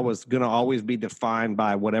knew I was going to always be defined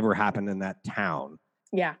by whatever happened in that town.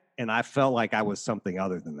 Yeah. And I felt like I was something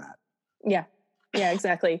other than that. Yeah,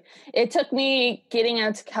 exactly. It took me getting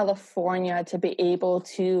out to California to be able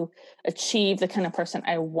to achieve the kind of person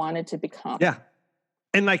I wanted to become. Yeah.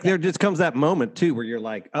 And like, there just comes that moment too, where you're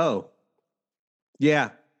like, oh, yeah,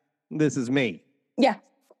 this is me. Yeah.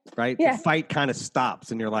 Right. Yeah. The fight kind of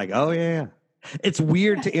stops and you're like, oh yeah. It's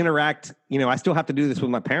weird to interact. You know, I still have to do this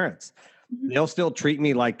with my parents. They'll still treat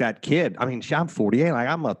me like that kid. I mean, I'm 48. Like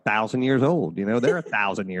I'm 1,000 years old. You know, they're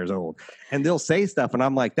 1,000 years old, and they'll say stuff, and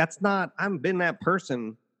I'm like, "That's not. I haven't been that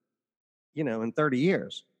person, you know, in 30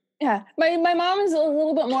 years." Yeah, my mom is a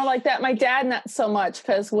little bit more like that. My dad, not so much,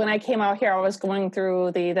 because when I came out here, I was going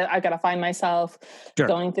through the I got to find myself,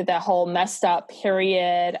 going through that whole messed up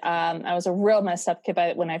period. I was a real messed up kid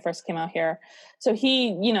when I first came out here. So he,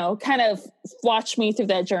 you know, kind of watched me through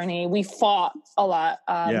that journey. We fought a lot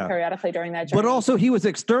periodically during that journey. But also he was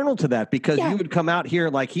external to that because you would come out here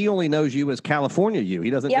like he only knows you as California you.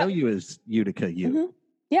 He doesn't know you as Utica you. Mm-hmm.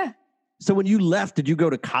 Yeah. So when you left, did you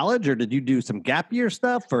go to college or did you do some gap year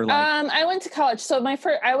stuff or like? I went to college. So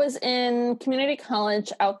I was in community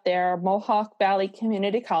college out there, Mohawk Valley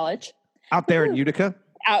Community College. Out there in Utica?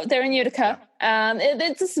 Out there in Utica. Yeah.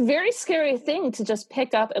 It's this very scary thing to just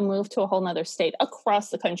pick up and move to a whole nother state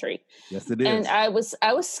across the country. Yes, it is. And I was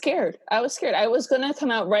scared. I was going to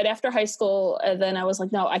come out right after high school. And then I was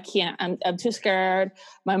like, no, I can't. I'm too scared.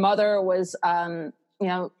 My mother was, you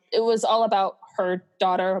know, it was all about her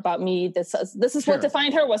daughter, about me. This is what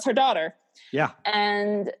defined her, was her daughter. Yeah.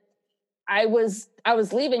 And I was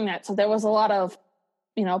leaving that. So there was a lot of,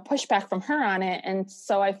 you know, pushback from her on it. And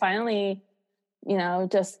so I finally, you know,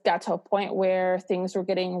 just got to a point where things were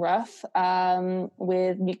getting rough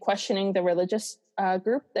with me questioning the religious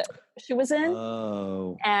group that she was in.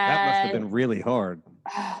 Oh, that must have been really hard.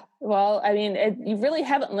 Well, I mean, you really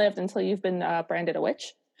haven't lived until you've been branded a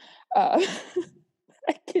witch.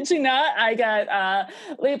 I kid you not, I got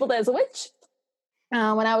labeled as a witch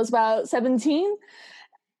when I was about 17.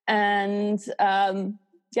 And I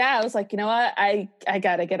was like, you know what? I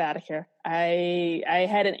got to get out of here. I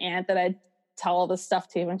had an aunt that I'd tell all this stuff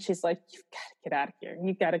to, and she's like, you've got to get out of here.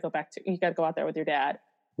 You got to go out there with your dad.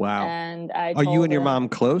 Wow. And are you and your mom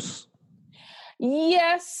close?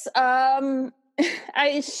 Yes.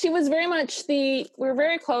 She was very much we were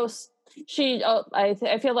very close.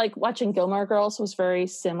 I feel like watching Gilmore Girls was very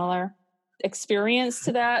similar experience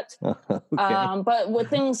to that. Okay. But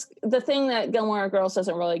the thing that Gilmore Girls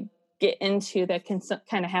doesn't really get into that can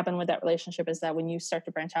kind of happen with that relationship is that when you start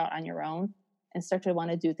to branch out on your own and start to want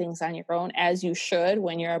to do things on your own, as you should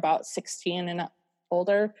when you're about 16 and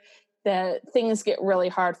older, that things get really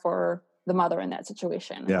hard for the mother in that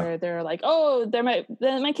situation. Yeah. Where they're like, oh,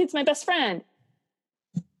 my kid's my best friend.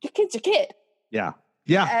 Your kid's your kid. Yeah.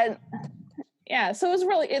 Yeah. And so it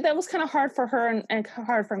was that was kind of hard for her and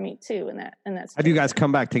hard for me too in that situation. Have you guys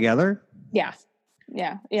come back together? Yeah.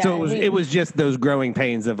 So it was just those growing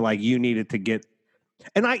pains of like, you needed to get,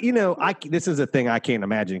 and this is a thing I can't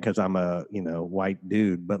imagine because I'm a, white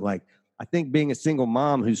dude, but like, I think being a single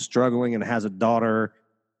mom who's struggling and has a daughter,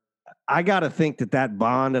 I got to think that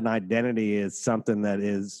bond and identity is something that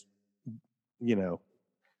is,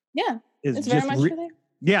 it's very much for there.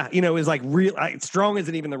 Yeah, is like real. Strong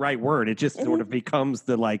isn't even the right word. It just sort of becomes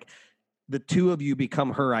the two of you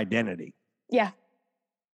become her identity. Yeah,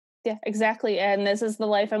 exactly. And this is the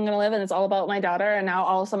life I'm going to live, and it's all about my daughter. And now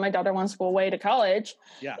all of a sudden, my daughter wants to go away to college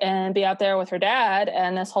and be out there with her dad.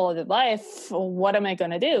 And this whole other life, what am I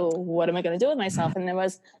going to do? What am I going to do with myself? And there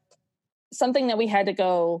was something that we had to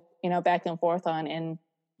go, back and forth on, and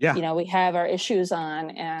we have our issues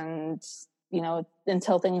on, and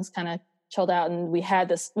until things kind of chilled out, and we have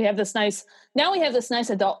this nice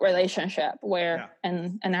adult relationship where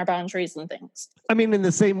and our boundaries and things. I mean, in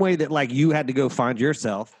the same way that like you had to go find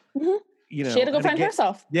yourself, she had to go find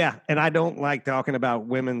herself. Yeah. And I don't like talking about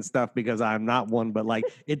women's stuff because I'm not one, but like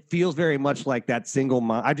it feels very much like that single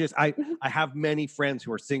mom. I have many friends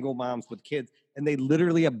who are single moms with kids, and they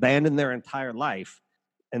literally abandon their entire life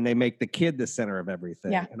and they make the kid the center of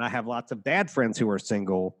everything. Yeah. And I have lots of dad friends who are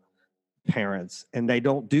single parents, and they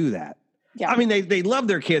don't do that. Yeah. I mean, they love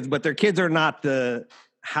their kids, but their kids are not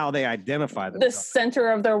how they identify themselves. The center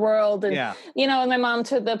of their world. And, and my mom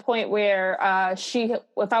to the point where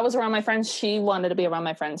if I was around my friends, she wanted to be around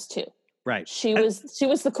my friends too. Right. She had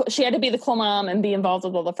to be the cool mom and be involved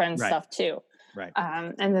with all the friends stuff too. Right.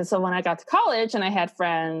 And then so when I got to college and I had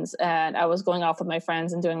friends and I was going off with my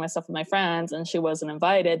friends and doing my stuff with my friends and she wasn't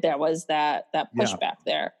invited, there was that pushback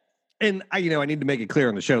there. And I need to make it clear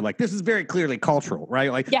on the show, like this is very clearly cultural,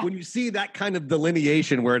 right? Like when you see that kind of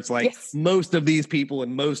delineation where it's like most of these people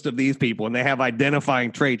and most of these people, and they have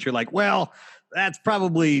identifying traits, you're like, well, that's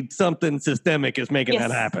probably something systemic is making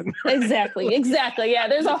that happen. Exactly. Yeah,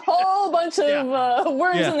 there's a whole bunch of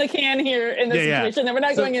worms in the can here in this situation that we're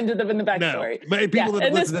not going into in the backstory. No, but people that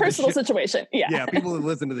in this listen personal to the situation. Yeah, people that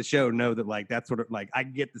listen to the show know that like that's sort of like I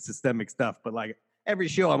get the systemic stuff, but like every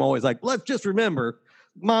show I'm always like, let's just remember,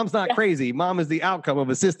 Mom's not crazy. Mom is the outcome of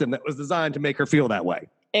a system that was designed to make her feel that way.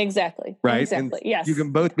 Exactly. Right. Exactly. And yes. you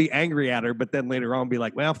can both be angry at her, but then later on be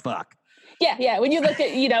like, well, fuck. Yeah. When you look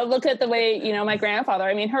at the way, my grandfather,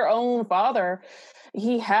 I mean, her own father,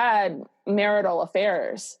 he had multiple marital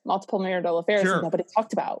affairs that nobody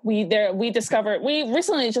talked about. We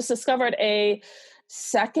recently just discovered a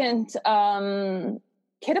second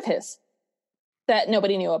kid of his that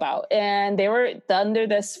nobody knew about. And they were under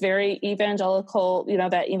this very evangelical,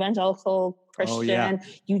 that evangelical Christian,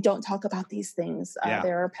 you don't talk about these things.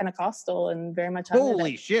 They're Pentecostal and very much.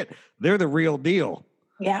 Holy shit. They're the real deal.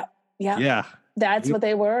 Yeah. That's what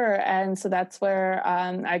they were. And so that's where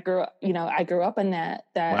I grew up in that.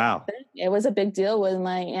 Wow. It was a big deal when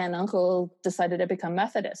my aunt and uncle decided to become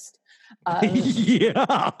Methodist.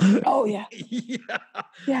 Yeah. Oh, yeah.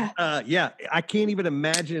 Yeah. I can't even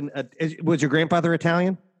imagine. Was your grandfather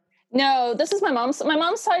Italian? No, this is my mom's. My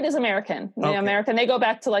mom's side is American. American. They go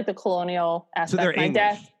back to like the colonial aspect. So they're my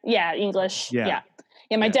English. Dad, English. Yeah.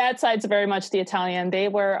 My dad's side's very much the Italian. They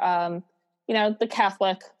were, the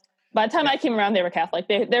Catholic. By the time I came around, they were Catholic.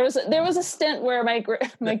 There was a stint where my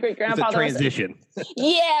great grandfather transition.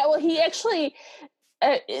 Well, he actually,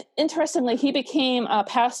 interestingly, he became a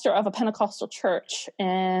pastor of a Pentecostal church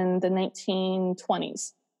in the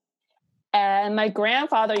 1920s, and my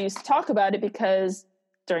grandfather used to talk about it because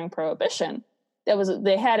during Prohibition,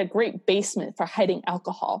 they had a great basement for hiding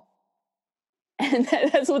alcohol. And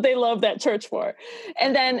that's what they loved that church for.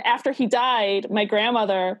 And then after he died, my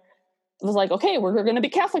grandmother was like, okay, we're going to be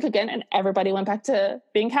Catholic again. And everybody went back to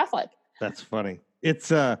being Catholic. That's funny.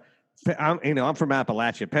 It's, I'm from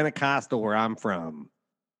Appalachia. Pentecostal, where I'm from,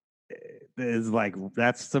 is like,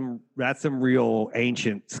 that's some real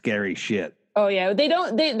ancient, scary shit. Oh yeah,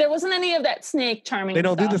 there wasn't any of that snake charming. They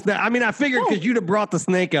don't stuff. do this. I mean, I figured because you'd have brought the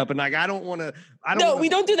snake up, and like, we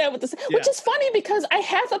don't do that with the snake. Which is funny because I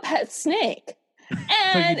have a pet snake.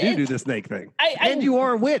 And so you do the snake thing, and you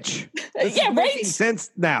are a witch. This is making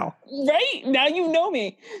sense now. Right now, you know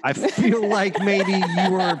me. I feel like maybe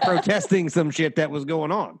you were protesting some shit that was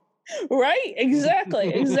going on. Right,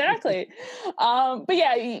 exactly. But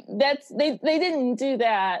yeah, they didn't do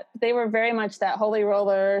that. They were very much that holy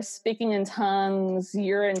roller, speaking in tongues.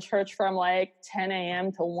 You're in church from like 10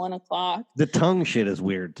 a.m. to 1 o'clock. The tongue shit is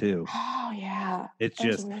weird too. Oh yeah, it's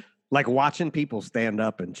just like watching people stand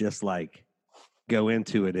up and just like go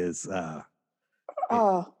into it is.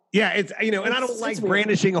 Yeah, it's and I don't like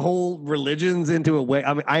brandishing whole religions into a way.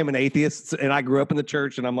 I mean, I am an atheist, and I grew up in the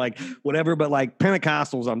church, and I'm like whatever. But like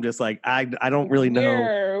Pentecostals, I'm just like I don't really know.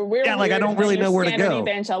 I don't really know where to go.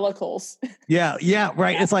 Evangelicals. Yeah,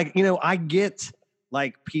 right. It's like I get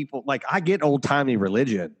like people like I get old timey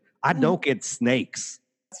religion. I don't get snakes.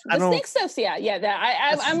 The snake stuff,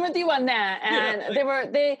 I'm with you on that. And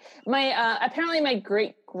apparently my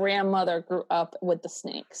great grandmother grew up with the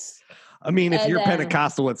snakes. I mean, if you're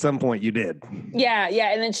Pentecostal at some point, you did. Yeah.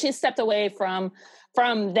 And then she stepped away from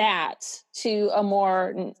that to a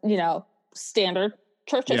more, standard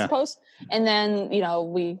church, I suppose. And then,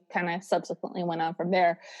 we kind of subsequently went on from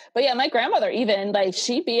there. But yeah, my grandmother, even like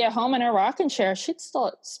she'd be at home in her rocking chair, she'd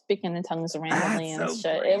start speaking in tongues randomly and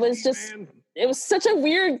shit. It was just, it was such a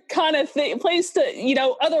weird kind of place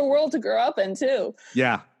to, other world to grow up in too.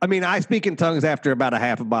 Yeah. I mean, I speak in tongues after about a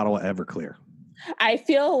half a bottle of Everclear. I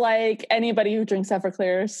feel like anybody who drinks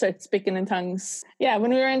Everclear starts speaking in tongues. Yeah, when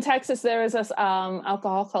we were in Texas, there was this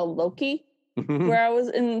alcohol called Loki, where I was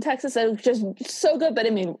in Texas. It was just so good, but I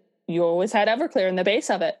mean, you always had Everclear in the base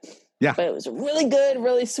of it. Yeah, but it was really good,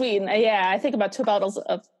 really sweet. And I think about a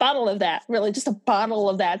bottle of that. Really, just a bottle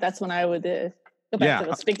of that. That's when I would go back to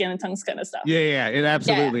the speaking in tongues kind of stuff. Yeah, it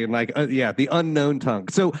absolutely. And like, the unknown tongue.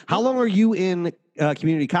 So, how long are you in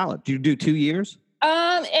community college? Do you do 2 years?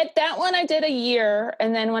 At that one, I did a year,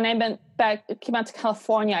 and then when I came out to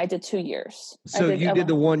California, I did 2 years. So you did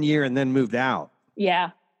the 1 year and then moved out.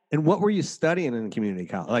 Yeah. And what were you studying in community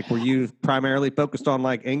college? Like, were you primarily focused on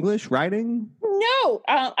like English writing? No,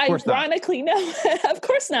 ironically, no, of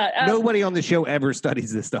course not. Nobody on the show ever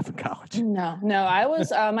studies this stuff in college. No, I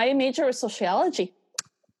was, my major was sociology.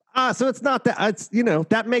 So it's not that, it's,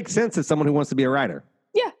 that makes sense as someone who wants to be a writer.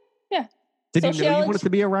 Yeah. Did you know you wanted to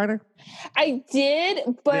be a writer? I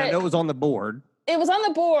did, but... Yeah, I know it was on the board. It was on the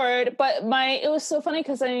board, but it was so funny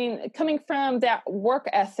because, I mean, coming from that work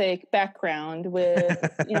ethic background with,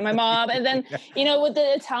 my mom, and then, with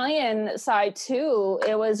the Italian side too,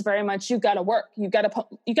 it was very much, you got to work, you got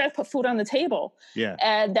to put food on the table. Yeah.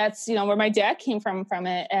 And that's, where my dad came from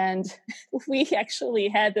it. And we actually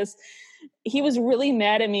had this, he was really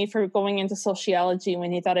mad at me for going into sociology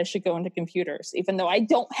when he thought I should go into computers, even though I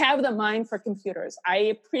don't have the mind for computers. I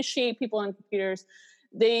appreciate people on computers.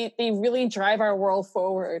 They really drive our world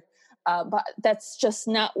forward, but that's just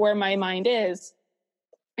not where my mind is.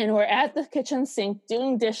 And we're at the kitchen sink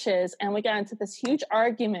doing dishes, and we got into this huge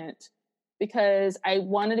argument because I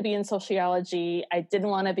wanted to be in sociology. I didn't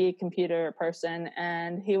want to be a computer person.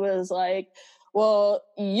 And he was like, well,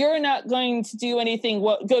 you're not going to do anything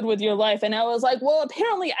good with your life. And I was like, well,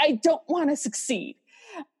 apparently I don't want to succeed.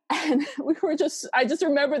 And I just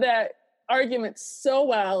remember that argument so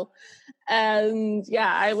well. And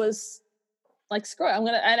yeah, I was like, screw it, I'm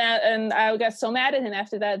gonna, and I got so mad at him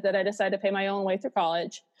after that I decided to pay my own way through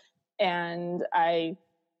college. And I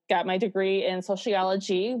got my degree in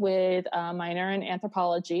sociology with a minor in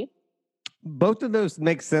anthropology. Both of those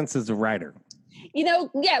make sense as a writer.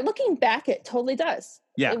 Yeah, looking back, it totally does.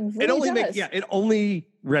 Yeah, it really does. It only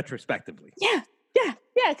retrospectively. Yeah,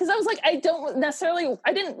 because I was like, I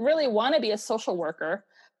didn't really want to be a social worker,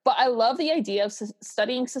 but I love the idea of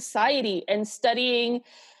studying society and studying,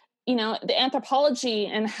 the anthropology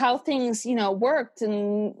and how things, worked,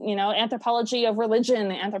 and, anthropology of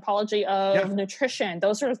religion, anthropology of nutrition.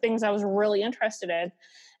 Those are things I was really interested in.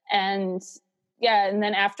 And and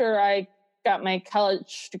then after I got my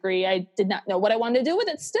college degree, I did not know what I wanted to do with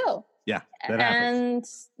it still. Yeah, that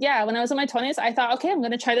happens. And when I was in my 20s, I thought, okay, I'm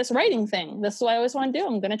going to try this writing thing. This is what I always want to do.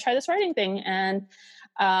 I'm going to try this writing thing. And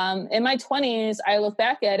in my 20s, I look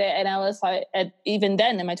back at it and I was like, even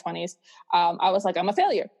then in my 20s, I was like, I'm a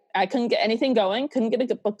failure. I couldn't get anything going, couldn't get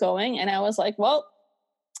a book going. And I was like, well,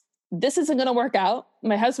 this isn't going to work out.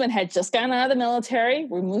 My husband had just gotten out of the military.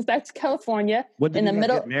 We moved back to California. When did you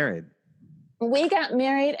get married? We got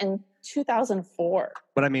married in 2004.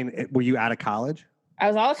 But I mean, were you out of college? I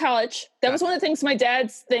was out of college. That was one of the things my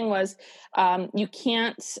dad's thing was, you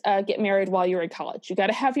can't get married while you're in college. You got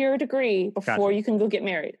to have your degree before you can go get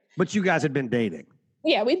married. But you guys had been dating.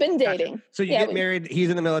 Yeah, we've been dating. Gotcha. So you get married, he's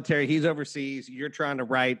in the military, he's overseas, you're trying to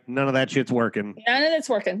write, none of that shit's working. None of it's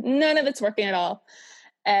working at all.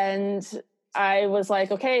 And I was like,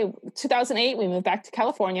 okay, 2008, we moved back to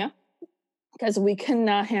California because we could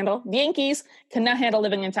not handle, the Yankees could not handle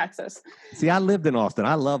living in Texas. See, I lived in Austin.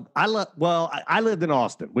 I lived in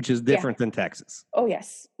Austin, which is different than Texas. Oh,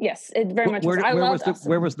 yes. Yes, it very much was.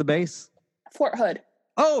 Where was the base? Fort Hood.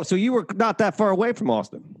 Oh, so you were not that far away from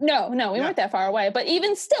Austin. No, we weren't that far away. But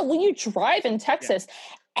even still, when you drive in Texas,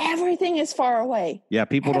 everything is far away. Yeah,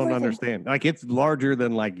 people don't understand. Like, it's larger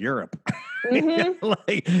than like Europe. Mm-hmm.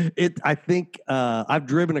 I think I've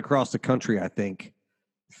driven across the country, I think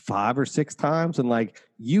 5 or 6 times. And like,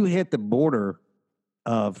 you hit the border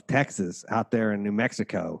of Texas out there in New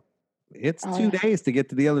Mexico. It's 2 days to get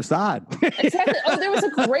to the other side. Exactly. Oh, there was a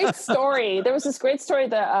great story. There was this great story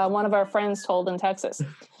that one of our friends told in Texas.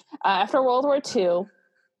 After World War II,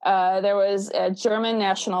 there was a German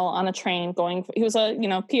national on a train going. He was a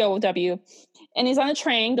POW, and he's on a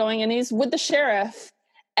train going, and he's with the sheriff,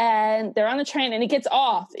 and they're on the train, and he gets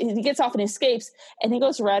off. He gets off and he escapes, and he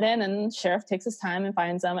goes right in, and the sheriff takes his time and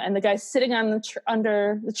finds him, and the guy's sitting on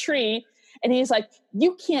under the tree, and he's like,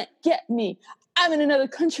 "You can't get me. I'm in another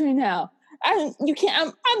country now. You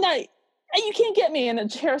can't get me." And the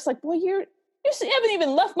sheriff's like, "Well, you haven't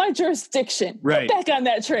even left my jurisdiction. Right. Get back on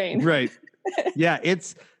that train." Right. Yeah.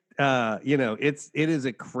 It's, it is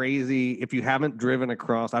a crazy, if you haven't driven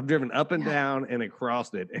across, I've driven up and down and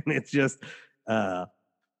across it. And it's just,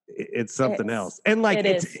 it's something else. And like,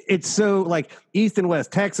 it's so like East and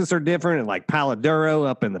West Texas are different, and like Palo Duro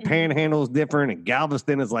up in the Panhandle is different, and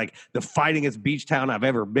Galveston is like the fightingest beach town I've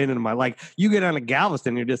ever been in my life. You get down to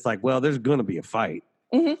Galveston, you're just like, well, there's going to be a fight.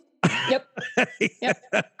 Mm-hmm. Yep.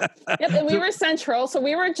 And we were central, so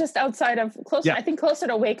we were just outside of I think closer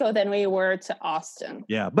to Waco than we were to Austin.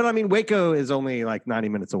 Yeah, but I mean, Waco is only like 90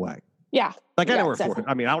 minutes away. Yeah. Like I know where Fort Hood.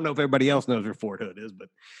 I mean, I don't know if everybody else knows where Fort Hood is, but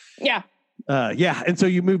yeah. And so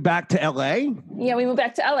you moved back to LA? Yeah, we moved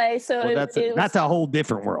back to LA. So that's a whole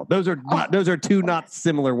different world. Those are two not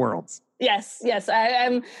similar worlds. Yes. We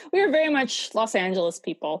were very much Los Angeles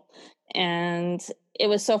people, and it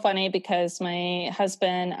was so funny because my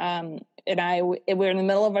husband and I we were in the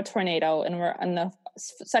middle of a tornado, and we're on the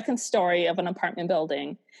second story of an apartment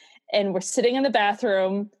building, and we're sitting in the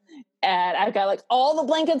bathroom And I've got like all the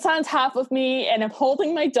blankets on top of me and I'm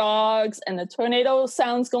holding my dogs and the tornado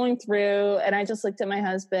sounds going through. And I just looked at my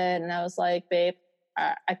husband and I was like, babe,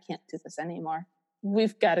 I can't do this anymore.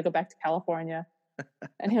 We've got to go back to California.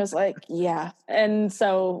 And he was like, yeah. And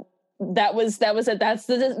so that was it. That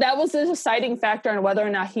was the deciding factor on whether or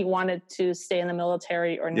not he wanted to stay in the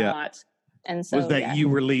military or not. And so was that you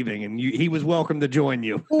were leaving and he was welcome to join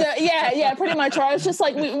you. No, yeah, pretty much. Or I was just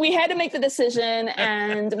like, we had to make the decision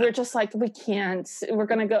and we're just like, we can't, we're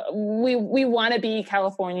going to go. We want to be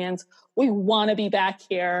Californians. We want to be back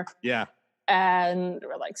here. Yeah. And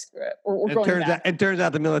we're like, screw it. We're going back. It turns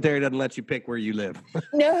out the military doesn't let you pick where you live.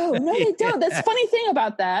 No, they don't. That's the funny thing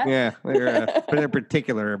about that. Yeah. They're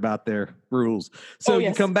particular about their rules. So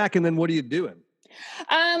you come back and then what are you doing?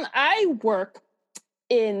 I work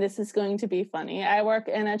this is going to be funny. I work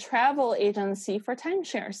in a travel agency for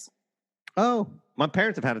timeshares. Oh, my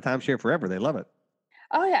parents have had a timeshare forever. They love it.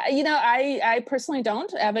 Oh yeah. I personally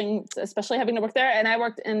don't, especially having to work there. And I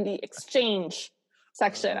worked in the exchange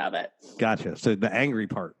section of it. Gotcha. So the angry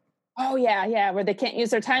part. Oh yeah. Where they can't use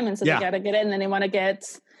their time. And so they got to get in and then they want to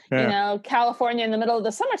get, California in the middle of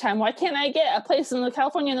the summertime. Why can't I get a place in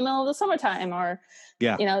California in the middle of the summertime? Or,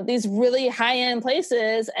 these really high-end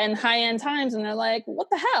places and high-end times. And they're like, what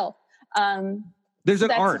the hell? There's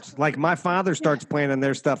an art. Like my father starts planning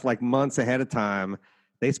their stuff like months ahead of time.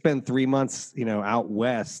 They spend 3 months, out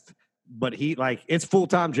west, but it's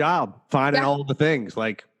full-time job finding all the things.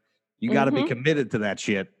 Like you got to be committed to that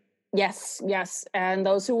shit. Yes. And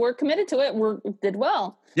those who were committed to it did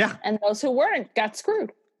well. Yeah. And those who weren't got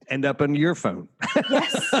screwed. End up on your phone.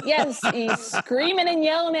 Yes. He's screaming and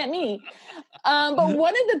yelling at me. But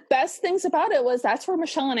one of the best things about it was that's where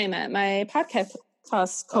Michelle and I met, my podcast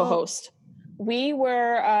co-host. We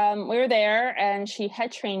were there and she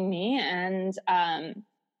had trained me and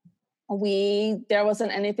there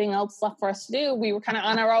wasn't anything else left for us to do. We were kind of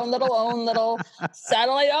on our own little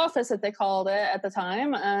satellite office that they called it at the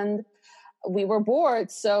time. And we were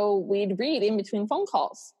bored. So we'd read in between phone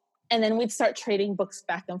calls and then we'd start trading books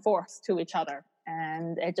back and forth to each other.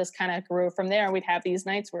 And it just kind of grew from there. We'd have these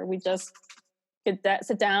nights where we just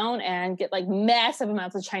sit down and get like massive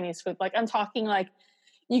amounts of Chinese food. Like I'm talking like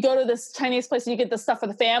you go to this Chinese place and you get the stuff for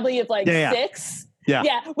the family of like 6.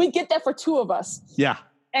 Yeah. We'd get that for 2 of us. Yeah.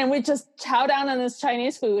 And we just chow down on this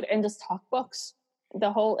Chinese food and just talk books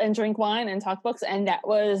and drink wine and talk books. And that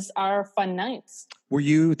was our fun nights. Were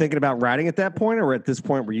you thinking about writing at that point or at this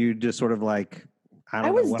point were you just sort of like, I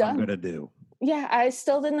don't know what I'm going to do? Yeah, I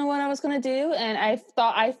still didn't know what I was going to do. And I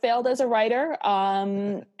thought I failed as a writer.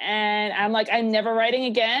 And I'm like, I'm never writing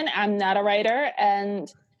again. I'm not a writer. And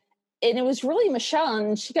it was really Michelle.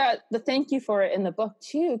 And she got the thank you for it in the book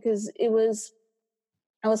too. Because I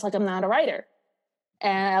was like, I'm not a writer.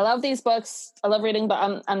 And I love these books. I love reading,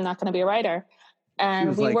 but I'm not going to be a writer.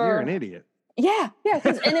 And you're an idiot. Yeah.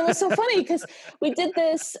 And it was so funny because we did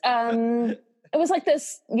this. It was like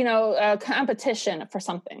this, competition for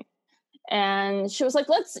something. And she was like,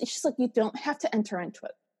 she's like, you don't have to enter into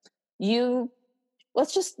it.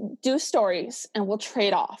 Let's just do stories and we'll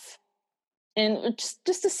trade off. And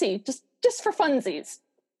just to see, just for funsies.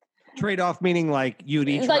 Trade off meaning like you'd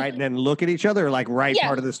each write and then look at each other, or like write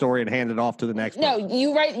part of the story and hand it off to the next person? No,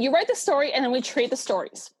 you write the story and then we trade the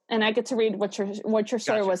stories. And I get to read what your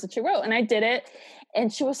story was that you wrote. And I did it.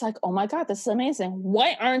 And she was like, oh my God, this is amazing.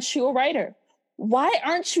 Why aren't you a writer? Why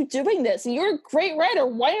aren't you doing this? You're a great writer.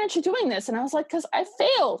 Why aren't you doing this? And I was like, because I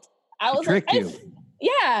failed. I was like,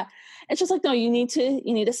 yeah. And she's like, no, you need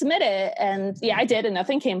to submit it. And yeah, I did. And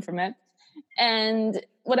nothing came from it. And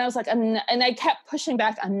when I was like, and I kept pushing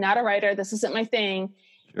back, I'm not a writer. This isn't my thing.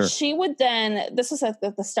 Sure. She would then, this was at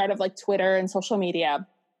the start of like Twitter and social media.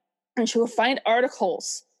 And she would find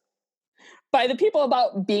articles by the people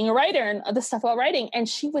about being a writer and other stuff about writing. And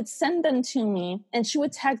she would send them to me and she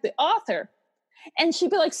would tag the author. And she'd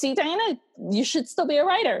be like, see, Diana, you should still be a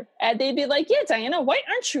writer. And they'd be like, yeah, Diana, why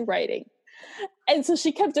aren't you writing? And so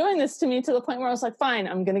she kept doing this to me to the point where I was like, fine,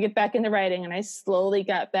 I'm going to get back into writing. And I slowly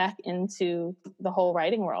got back into the whole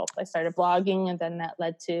writing world. I started blogging and then that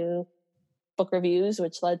led to book reviews,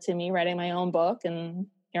 which led to me writing my own book. And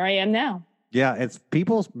here I am now. Yeah, it's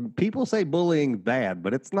people say bullying bad,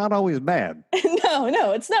 but it's not always bad.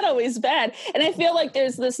 No, it's not always bad. And I feel like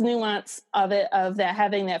there's this nuance of it, of that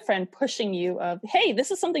having that friend pushing you of, hey,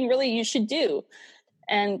 this is something really you should do.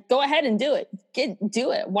 And go ahead and do it.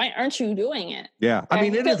 Do it. Why aren't you doing it? Yeah. I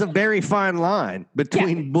mean, it is a very fine line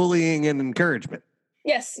between bullying and encouragement.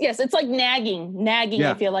 Yes. It's like nagging.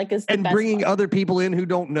 I feel like is the and best bringing one. Other people in who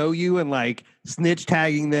don't know you and like snitch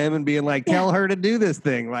tagging them and being like, tell her to do this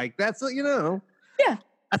thing. Like that's, Yeah.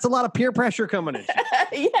 That's a lot of peer pressure coming in.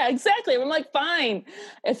 Yeah, exactly. I'm like, fine.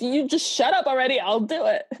 If you just shut up already, I'll do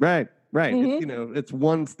it. Right. It's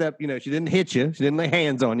one step. She didn't hit you. She didn't lay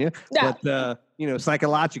hands on you. No. But,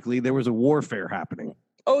 psychologically, there was a warfare happening.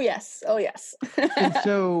 Oh, yes. And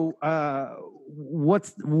so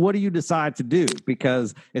what do you decide to do?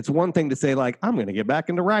 Because it's one thing to say, like, I'm going to get back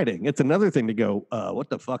into writing. It's another thing to go, what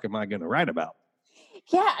the fuck am I going to write about?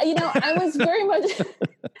 Yeah, I was very much,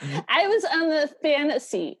 I was on the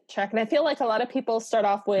fantasy track. And I feel like a lot of people start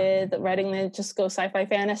off with writing, they just go sci-fi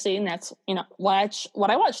fantasy. And that's, watch what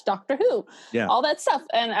I watched, Doctor Who, all that stuff.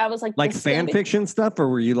 And I was like fan fiction stuff, or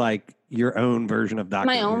were you like your own version of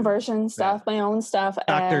Doctor Who? My own version stuff, my own stuff.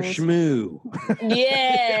 Dr. Shmoo.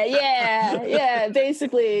 Yeah,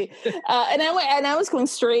 basically. And I was going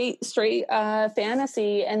straight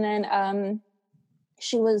fantasy. And then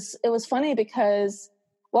it was funny because,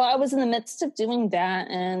 I was in the midst of doing that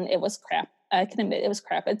and it was crap. I can admit it was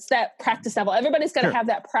crap. It's that practice novel. Everybody's got to have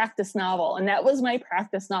that practice novel. And that was my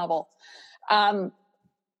practice novel.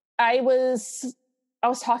 I was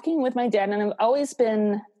talking with my dad, and I've always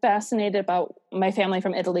been fascinated about my family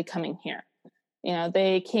from Italy coming here.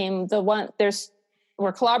 They came,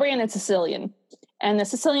 we're Calabrian and Sicilian, and the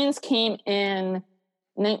Sicilians came in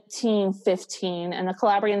 1915 and the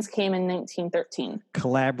Calabrians came in 1913.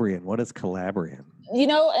 Calabrian. What is Calabrian?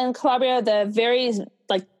 In Calabria, the very,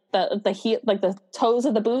 like the heel, like the toes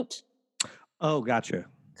of the boot. Oh, gotcha.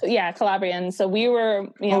 Yeah, Calabrian. So we were,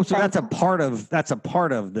 so that's a part of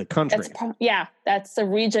the country. That's a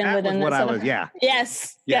region that within was what I was. Yeah.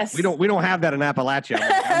 Yes. Yeah. Yes. We don't have that in Appalachia.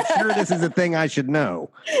 I'm sure this is a thing I should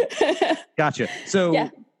know. Gotcha. So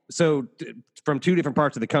from two different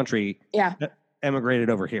parts of the country. Yeah. Emigrated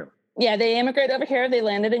over here. Yeah, they immigrated over here. They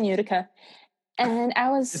landed in Utica, and I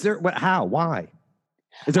was. Is there how? Why?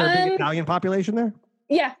 Is there a big Italian population there?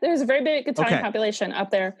 Yeah, there's a very big Italian population up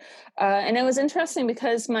there. And it was interesting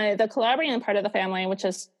because the Calabrian part of the family, which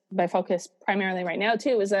is my focus primarily right now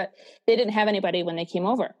too, is that they didn't have anybody when they came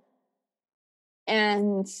over.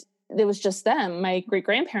 And it was just them, my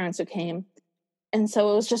great-grandparents who came. And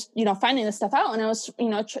so it was just, finding this stuff out. And I was,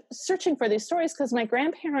 searching for these stories because my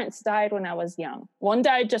grandparents died when I was young. One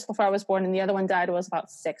died just before I was born and the other one died when I was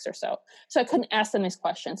about 6 or so. So I couldn't ask them these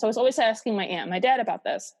questions. So I was always asking my aunt and my dad about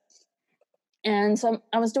this. And so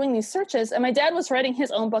I was doing these searches, and my dad was writing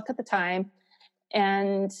his own book at the time.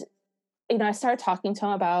 And, I started talking to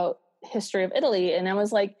him about history of Italy. And I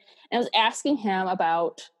was asking him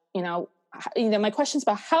about, my questions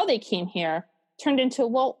about how they came here turned into,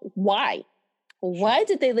 why? Why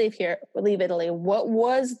did they leave Italy? What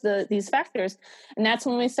was these factors? And that's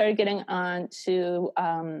when we started getting on to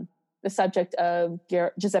the subject of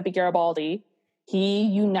Giuseppe Garibaldi. He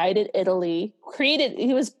united Italy,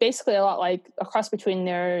 he was basically a lot like a cross between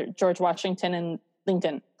their George Washington and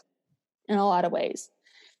Lincoln in a lot of ways.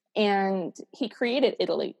 And he created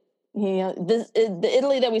Italy. The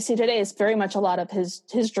Italy that we see today is very much a lot of his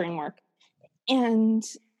dream work. And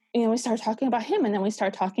we started talking about him, and then we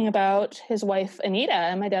started talking about his wife, Anita.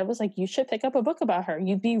 And my dad was like, you should pick up a book about her.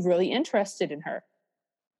 You'd be really interested in her.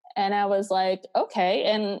 And I was like, okay.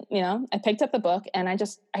 And, I picked up the book, and I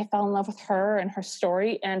fell in love with her and her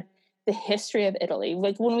story and the history of Italy.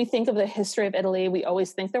 Like, when we think of the history of Italy, we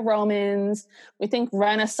always think the Romans, we think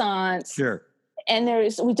Renaissance. Sure. And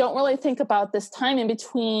we don't really think about this time in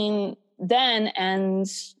between then and,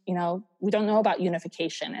 we don't know about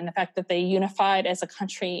unification and the fact that they unified as a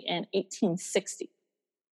country in 1860.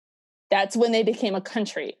 That's when they became a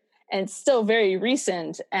country. And it's still very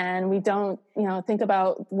recent. And we don't, think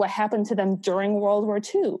about what happened to them during World War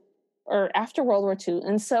II or after World War II.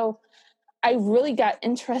 And so I really got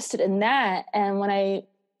interested in that. And when I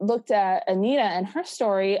looked at Anita and her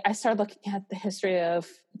story, I started looking at the history of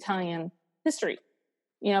Italian history.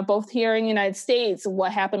 Both here in the United States,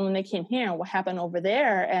 what happened when they came here and what happened over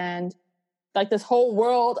there. And like this whole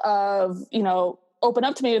world of, open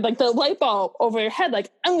up to me, like the light bulb over your head,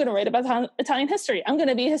 like, I'm going to write about Italian history. I'm going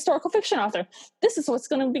to be a historical fiction author. This is what's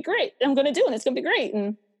going to be great. I'm going to do, and it's going to be great.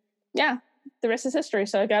 And yeah, the rest is history.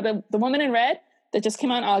 So I got The Woman in Red that just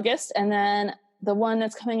came out in August. And then the one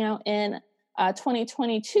that's coming out in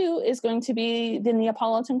 2022 is going to be The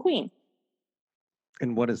Neapolitan Queen.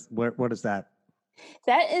 And what is that?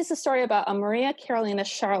 That is the story about Maria Carolina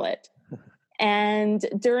Charlotte. And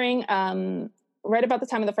during, right about the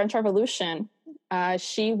time of the French Revolution,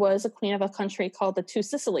 she was a queen of a country called the Two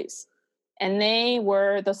Sicilies. And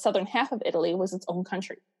the southern half of Italy was its own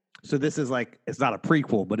country. So this is like, it's not a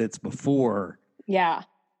prequel, but it's before. Yeah.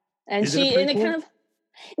 And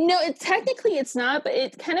technically it's not, but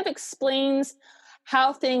it kind of explains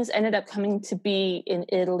how things ended up coming to be in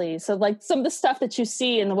Italy. So like some of the stuff that you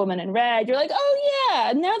see in The Woman in Red, you're like, oh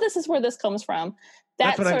yeah, now this is where this comes from.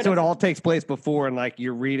 So it all takes place before, and like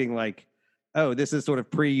you're reading like, oh, this is sort of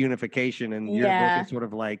pre-unification, and your book is sort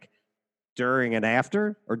of like during and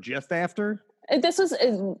after, or just after. This was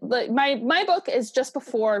like my book is just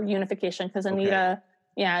before unification, because Anita,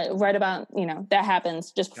 right about that happens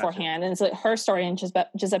just beforehand, and it's like her story and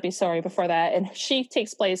Giuseppe's story before that, and she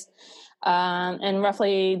takes place in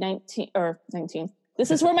roughly 19. This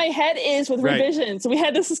is where my head is with revisions. We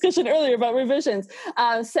had this discussion earlier about revisions.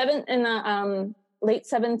 In the late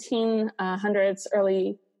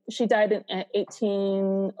 1700s, she died in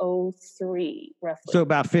 1803, roughly. So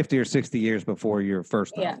about 50 or 60 years before your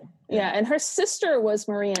first novel. Yeah. And her sister was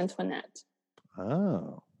Marie Antoinette.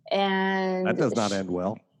 Oh. And that does not end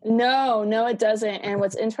well. No, it doesn't. And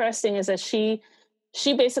what's interesting is that she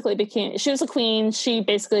basically she was a queen. She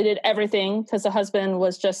basically did everything because the husband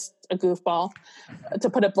was just a goofball,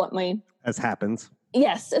 to put it bluntly. As happens.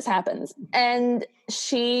 Yes, this happens. And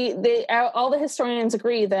all the historians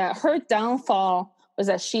agree that her downfall was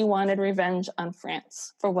that she wanted revenge on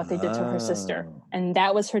France for what they did to her sister. And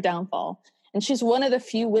that was her downfall. And she's one of the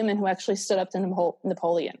few women who actually stood up to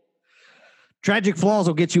Napoleon. Tragic flaws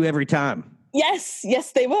will get you every time. Yes,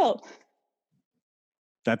 they will.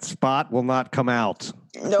 That spot will not come out.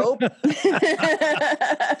 Nope.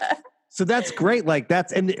 So that's great.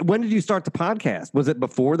 And when did you start the podcast? Was it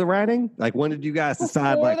before the writing? Like, when did you guys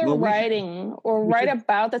decide? Before the writing,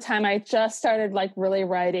 about the time I just started like really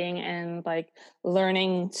writing and like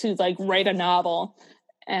learning to like write a novel,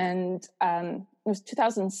 and it was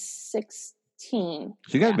 2016. So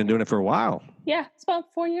you guys have been doing it for a while. Yeah, it's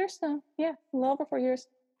about 4 years now. Yeah, a little over 4 years.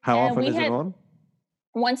 How often is it on?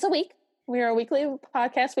 Once a week. We are a weekly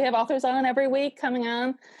podcast. We have authors on every week coming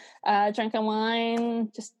on, drinking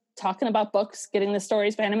wine, just talking about books, getting the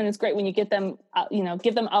stories behind them. And it's great when you get them,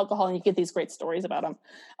 give them alcohol and you get these great stories about them.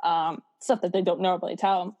 Stuff that they don't normally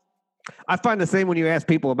tell them. I find the same when you ask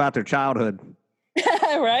people about their childhood.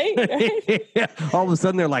 Right? Yeah. All of a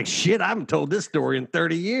sudden they're like, shit, I haven't told this story in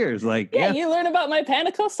 30 years. Like, you learn about my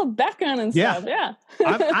Pentecostal background and stuff. Yeah.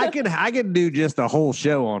 I could do just a whole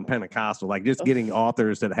show on Pentecostal, like just getting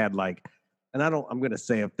authors that had like, and I'm going to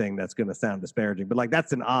say a thing that's going to sound disparaging, but like,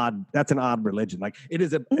 that's an odd religion. Like it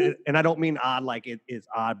is and I don't mean odd, like it is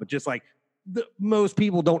odd, but just like most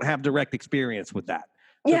people don't have direct experience with that.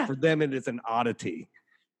 So for them, it is an oddity.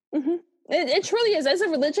 Mm-hmm. It truly is. As a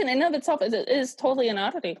religion in and of itself, it is totally an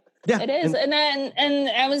oddity. Yeah, it is. And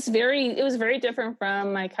it was very different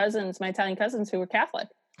from my Italian cousins who were Catholic.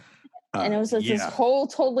 And it was this whole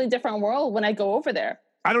totally different world when I go over there.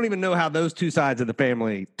 I don't even know how those two sides of the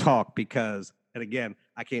family talk because, and again,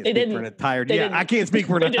 I can't speak for an entire, I can't speak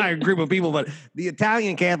for an entire group of people, but the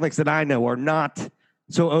Italian Catholics that I know are not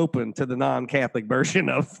so open to the non-Catholic version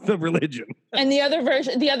of the religion. And the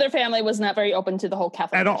other family was not very open to the whole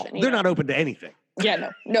Catholic at all. They're not open to anything.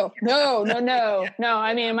 Yeah, no.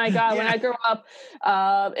 I mean, my God, when I grew up,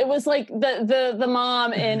 it was like the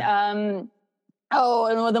mom in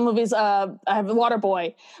in one of the movies, I have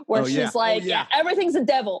Waterboy, where she's like, everything's a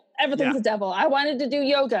devil. Everything's a devil. I wanted to do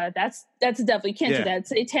yoga. That's a devil. You can't do that. It's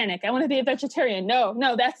satanic. I want to be a vegetarian.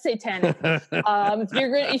 No, that's satanic.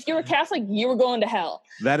 If you were Catholic, you were going to hell.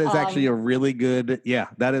 That is actually a really good,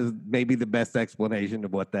 that is maybe the best explanation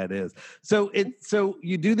of what that is. So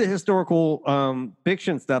you do the historical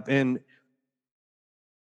fiction stuff, and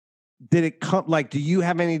did it come, like, do you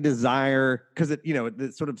have any desire, because it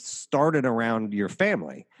sort of started around your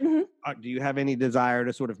family. Mm-hmm. Do you have any desire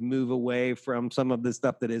to sort of move away from some of the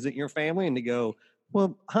stuff that isn't your family and to go,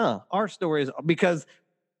 well, our story is, because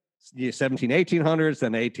 1800s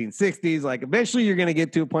and 1860s, like eventually you're going to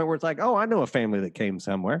get to a point where it's like, oh, I know a family that came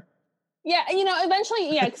somewhere. Yeah,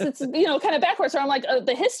 eventually, because it's, kind of backwards. So I'm like,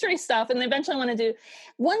 the history stuff, and eventually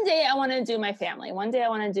one day I want to do my family. One day I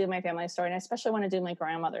want to do my family story, and I especially want to do my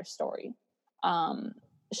grandmother's story.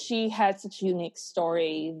 She had such a unique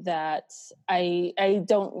story that I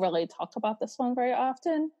don't really talk about this one very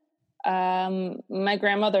often. My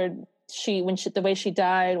grandmother, the way she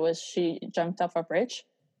died was she jumped off a bridge.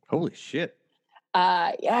 Holy shit.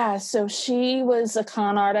 So she was a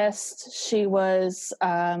con artist. She was,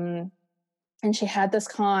 and she had this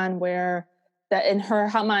con where that in her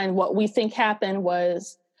mind, what we think happened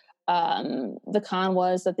was, the con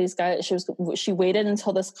was that these guys, she waited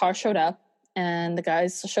until this car showed up, and the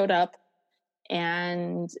guys showed up,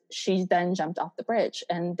 and she then jumped off the bridge,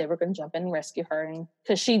 and they were going to jump in and rescue her. And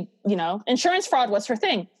cause she, insurance fraud was her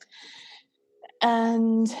thing.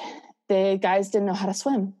 And the guys didn't know how to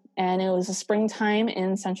swim. And it was a springtime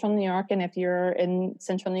in central New York. And if you're in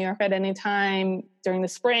central New York at any time during the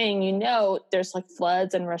spring, you know there's like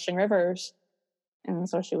floods and rushing rivers. And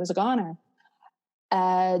so she was a goner.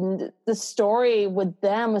 And the story with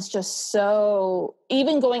them was just so,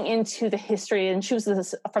 even going into the history, and she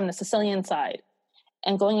was from the Sicilian side,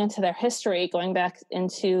 and going into their history, going back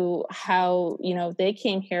into how, you know, they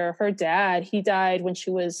came here. Her dad, he died when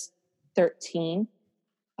she was 13.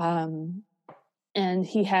 And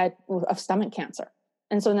he had of stomach cancer.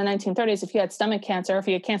 And so in the 1930s, if you had stomach cancer, if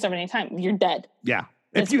you had cancer of any time, you're dead. Yeah.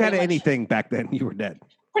 If you had anything back then, you were dead.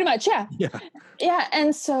 Pretty much, yeah. Yeah. Yeah.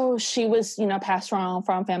 And so she was, you know, passed around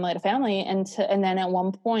from family to family. And then at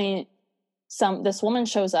one point, this woman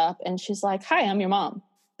shows up and she's like, "Hi, I'm your mom.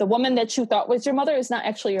 The woman that you thought was your mother is not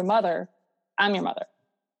actually your mother. I'm your mother."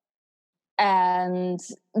 And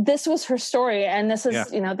this was her story. And this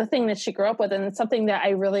is, you know, the thing that she grew up with. And it's something that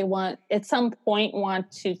I really want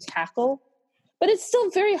to tackle. But it's still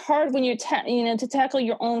very hard when you're, to tackle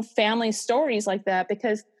your own family stories like that,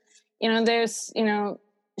 because, you know, there's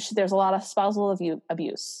a lot of spousal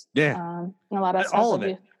abuse. Yeah. A lot of all of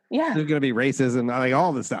it. Abuse. Yeah. There's going to be racism, like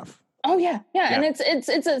all this stuff. Oh yeah. And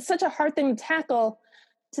it's such a hard thing to tackle,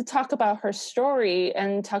 to talk about her story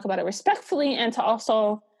and talk about it respectfully, and to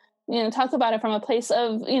also, you know, talk about it from a place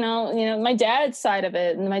of, you know, my dad's side of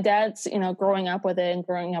it, and my dad's, you know, growing up with it and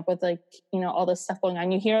growing up with, like, you know, all this stuff going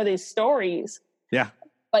on. You hear these stories. Yeah.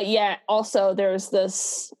 But yet also there's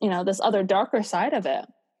this, you know, this other darker side of it.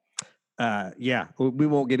 Yeah, we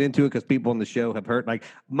won't get into it because people on the show have heard. Like,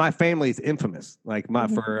 my family's infamous. Like,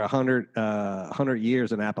 for 100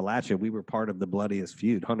 years in Appalachia, we were part of the bloodiest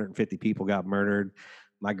feud. 150 people got murdered.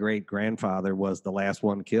 My great grandfather was the last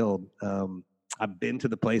one killed. I've been to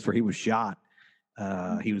the place where he was shot.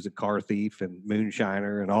 He was a car thief and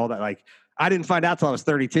moonshiner and all that. Like, I didn't find out till I was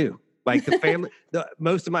 32. Like, the family,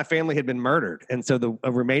 most of my family had been murdered, and so the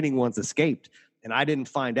remaining ones escaped. And I didn't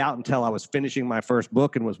find out until I was finishing my first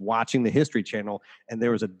book and was watching the History Channel, and there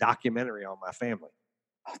was a documentary on my family.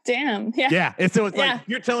 Oh, damn. Yeah. Yeah. And so it's like,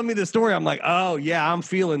 you're telling me the story. I'm like, oh yeah, I'm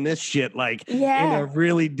feeling this shit, like, in a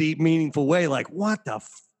really deep, meaningful way. Like, what the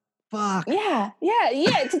fuck? Yeah.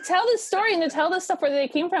 To tell this story and to tell this stuff where they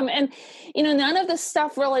came from. And, you know, none of this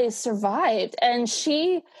stuff really survived. And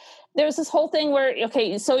there's this whole thing where,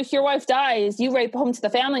 okay, so if your wife dies, you write home to the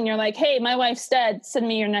family and you're like, "Hey, my wife's dead. Send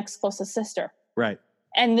me your next closest sister." Right.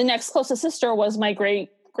 And the next closest sister was my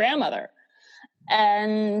great grandmother.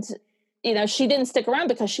 And, you know, she didn't stick around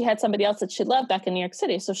because she had somebody else that she loved back in New York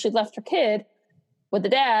City. So she left her kid with the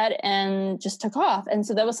dad and just took off. And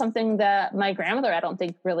so that was something that my grandmother, I don't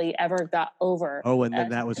think, really ever got over. Oh, and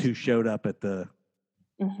then that was who showed up at the...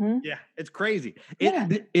 Mm-hmm. Yeah, it's crazy.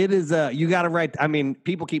 It is, you got to write. I mean,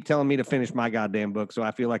 people keep telling me to finish my goddamn book, so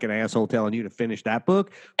I feel like an asshole telling you to finish that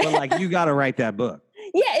book. But, like, you got to write that book.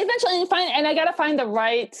 Yeah, eventually, and I got to find the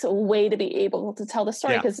right way to be able to tell the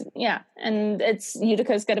story, because, and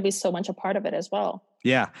Utica's got to be so much a part of it as well.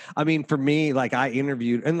 Yeah, I mean, for me, like, I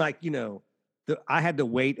interviewed, and, like, you know, I had to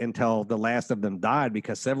wait until the last of them died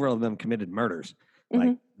because several of them committed murders,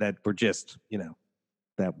 like, that were just, you know,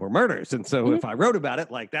 that were murders. And so if I wrote about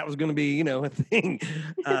it, like, that was going to be, you know, a thing.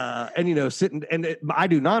 And, you know, I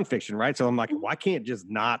do nonfiction, right? So I'm like, well, I can't just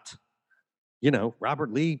not, you know,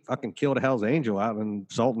 Robert Lee fucking killed a Hell's Angel out in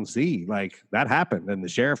Salton Sea. Like, that happened and the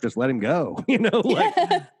sheriff just let him go, you know, like,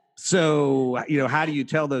 so, you know, how do you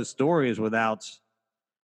tell those stories without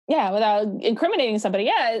incriminating somebody?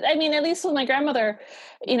 Yeah. I mean, at least with my grandmother,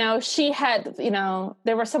 you know, she had, you know,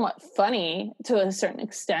 they were somewhat funny to a certain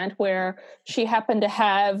extent, where she happened to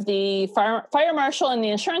have the fire marshal and the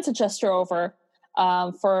insurance adjuster over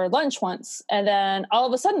for lunch once. And then all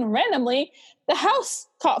of a sudden, randomly, the house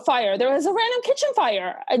caught fire. There was a random kitchen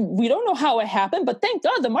fire. We don't know how it happened, but thank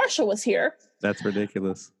God the marshal was here. That's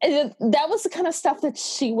ridiculous. And that was the kind of stuff that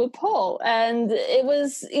she would pull. And it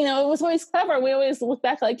was, you know, it was always clever. We always look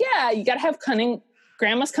back like, yeah, you got to have cunning.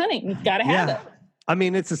 Grandma's cunning. You got to have it. I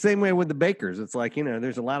mean, it's the same way with the Bakers. It's like, you know,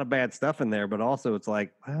 there's a lot of bad stuff in there, but also it's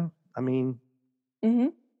like, well, I mean.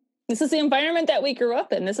 This is the environment that we grew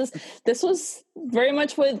up in. This was very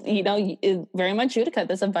much with, you know, very much Utica,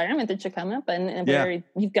 this environment that you come up in, and where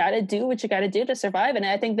you've got to do what you got to do to survive. And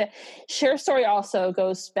I think that Cher's story also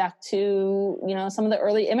goes back to, you know, some of the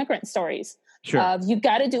early immigrant stories. Sure. You've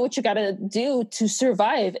got to do what you got to do to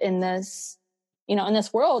survive in this, you know, in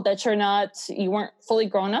this world that you weren't fully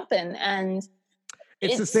grown up in. And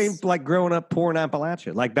it's the same, like, growing up poor in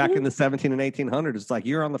Appalachia, like back in the 17 and 1800s. It's like,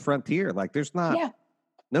 you're on the frontier. Like, there's not,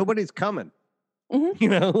 nobody's coming, you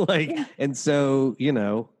know, like, and so, you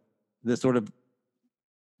know, the sort of,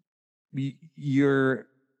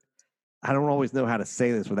 I don't always know how to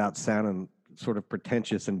say this without sounding sort of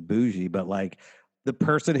pretentious and bougie, but like the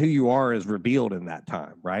person who you are is revealed in that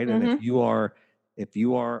time, right? And if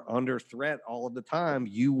you are under threat all of the time,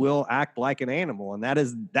 you will act like an animal, and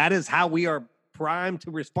that is how we are primed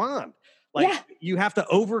to respond. Like you have to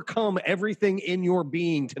overcome everything in your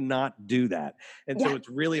being to not do that. And so it's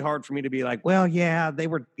really hard for me to be like, well, yeah, they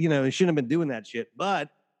were, they shouldn't have been doing that shit. But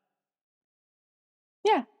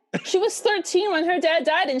she was 13 when her dad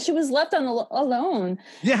died, and she was left alone.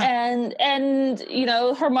 Yeah. And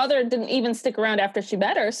her mother didn't even stick around after she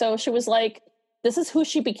met her. So she was like, this is who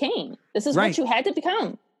she became. This is what you had to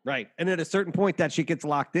become. Right. And at a certain point that she gets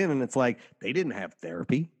locked in, and it's like, they didn't have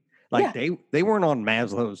therapy. Like they weren't on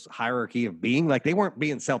Maslow's hierarchy of being. Like they weren't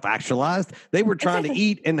being self-actualized. They were trying to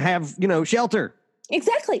eat and have, shelter.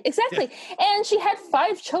 Exactly. Yeah. And she had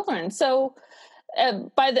 5 children. So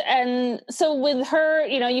so with her,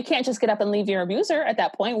 you can't just get up and leave your abuser at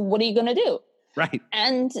that point. What are you going to do? Right.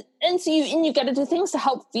 And so you got to do things to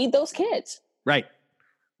help feed those kids. Right.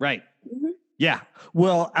 Mm-hmm. Yeah.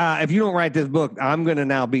 Well, if you don't write this book, I'm going to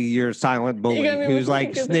now be your silent bully who's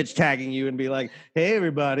like snitch tagging you and be like, hey,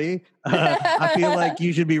 everybody, I feel like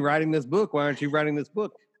you should be writing this book. Why aren't you writing this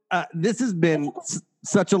book? This has been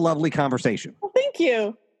such a lovely conversation. Well, thank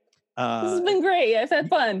you. This has been great. I've had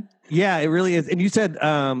fun. Yeah, it really is. And you said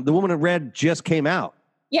The Woman in Red just came out.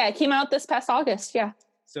 Yeah, it came out this past August. Yeah.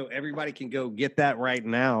 So everybody can go get that right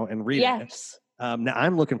now and read it. Yes. Now,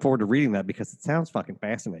 I'm looking forward to reading that because it sounds fucking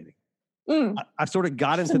fascinating. I sort of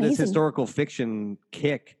got into this historical fiction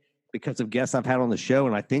kick because of guests I've had on the show,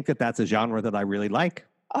 and I think that that's a genre that I really like.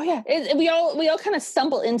 Oh yeah, we all kind of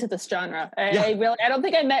stumble into this genre. I don't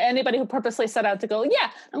think I met anybody who purposely set out to go,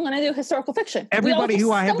 I'm going to do historical fiction. Everybody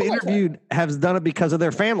who I have interviewed has done it because of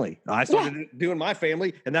their family. I started doing my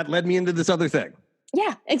family, and that led me into this other thing.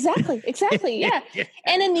 Yeah, exactly. Yeah.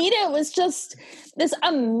 And Anita was just this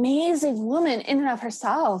amazing woman in and of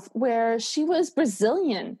herself, where she was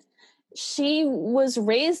Brazilian. She was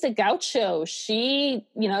raised a gaucho. She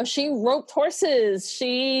roped horses.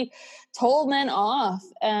 She told men off,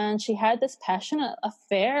 and she had this passionate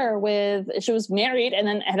affair she was married and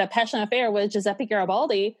then had a passionate affair with Giuseppe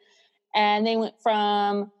Garibaldi. And they went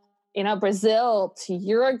from, Brazil to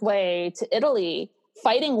Uruguay to Italy,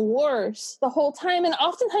 fighting wars the whole time. And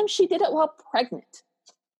oftentimes she did it while pregnant.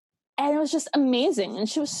 And it was just amazing. And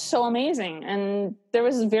she was so amazing. And there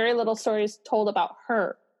was very little stories told about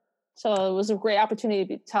her. So it was a great opportunity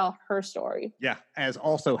to tell her story. Yeah, as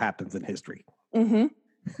also happens in history. Mm-hmm.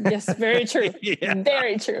 Yes, very true.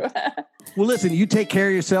 Very true. Well, listen, you take care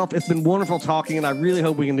of yourself. It's been wonderful talking, and I really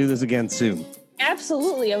hope we can do this again soon.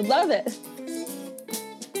 Absolutely. I would love it.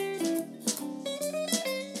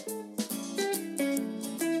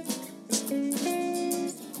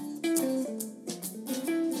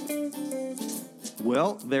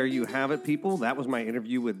 Well, there you have it, people. That was my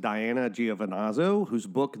interview with Diana Giovinazzo, whose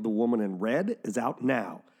book, The Woman in Red, is out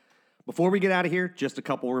now. Before we get out of here, just a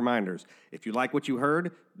couple reminders. If you like what you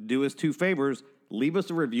heard, do us 2 favors. Leave us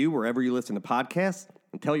a review wherever you listen to podcasts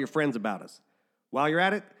and tell your friends about us. While you're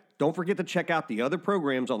at it, don't forget to check out the other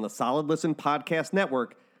programs on the Solid Listen Podcast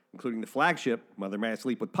Network, including the flagship Mother May I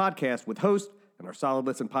Sleep With podcast with host and our Solid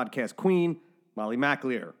Listen Podcast queen, Molly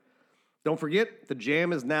McAleer. Don't forget, The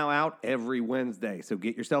Jam is now out every Wednesday, so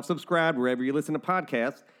get yourself subscribed wherever you listen to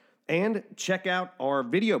podcasts, and check out our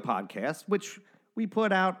video podcast, which we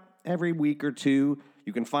put out every week or 2.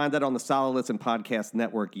 You can find that on the Solid Listen Podcast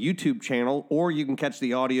Network YouTube channel, or you can catch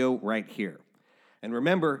the audio right here. And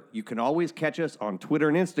remember, you can always catch us on Twitter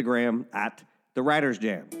and Instagram at The Writers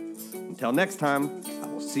Jam. Until next time, I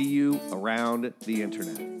will see you around the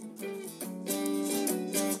internet.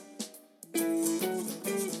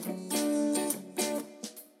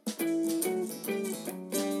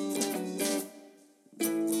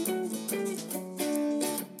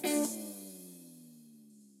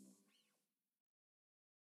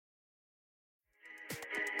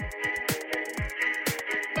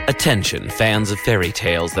 Attention, fans of fairy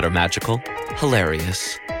tales that are magical,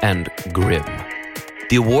 hilarious, and grim.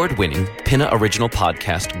 The award-winning Pinna original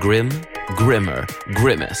podcast Grim, Grimmer,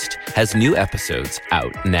 Grimmest has new episodes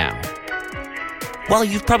out now. While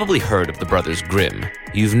you've probably heard of the Brothers Grimm,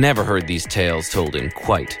 you've never heard these tales told in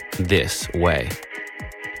quite this way.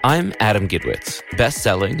 I'm Adam Gidwitz,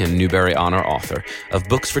 best-selling and Newbery Honor author of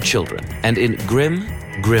books for children, and in Grim,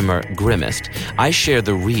 Grimmer, Grimmest, I share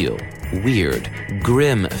the real, weird,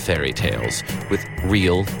 grim fairy tales with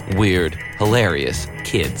real, weird, hilarious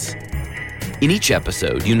kids. In each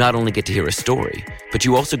episode, you not only get to hear a story, but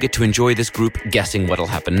you also get to enjoy this group guessing what'll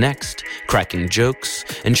happen next, cracking jokes,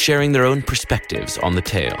 and sharing their own perspectives on the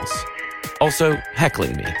tales. Also,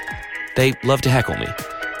 heckling me. They love to heckle me.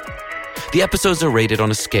 The episodes are rated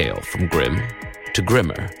on a scale from grim to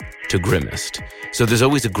grimmer to grimmest, so there's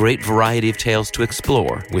always a great variety of tales to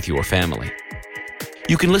explore with your family.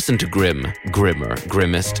 You can listen to Grim, Grimmer,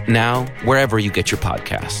 Grimmest now wherever you get your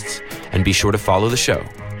podcasts, and be sure to follow the show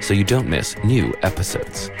so you don't miss new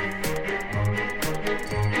episodes.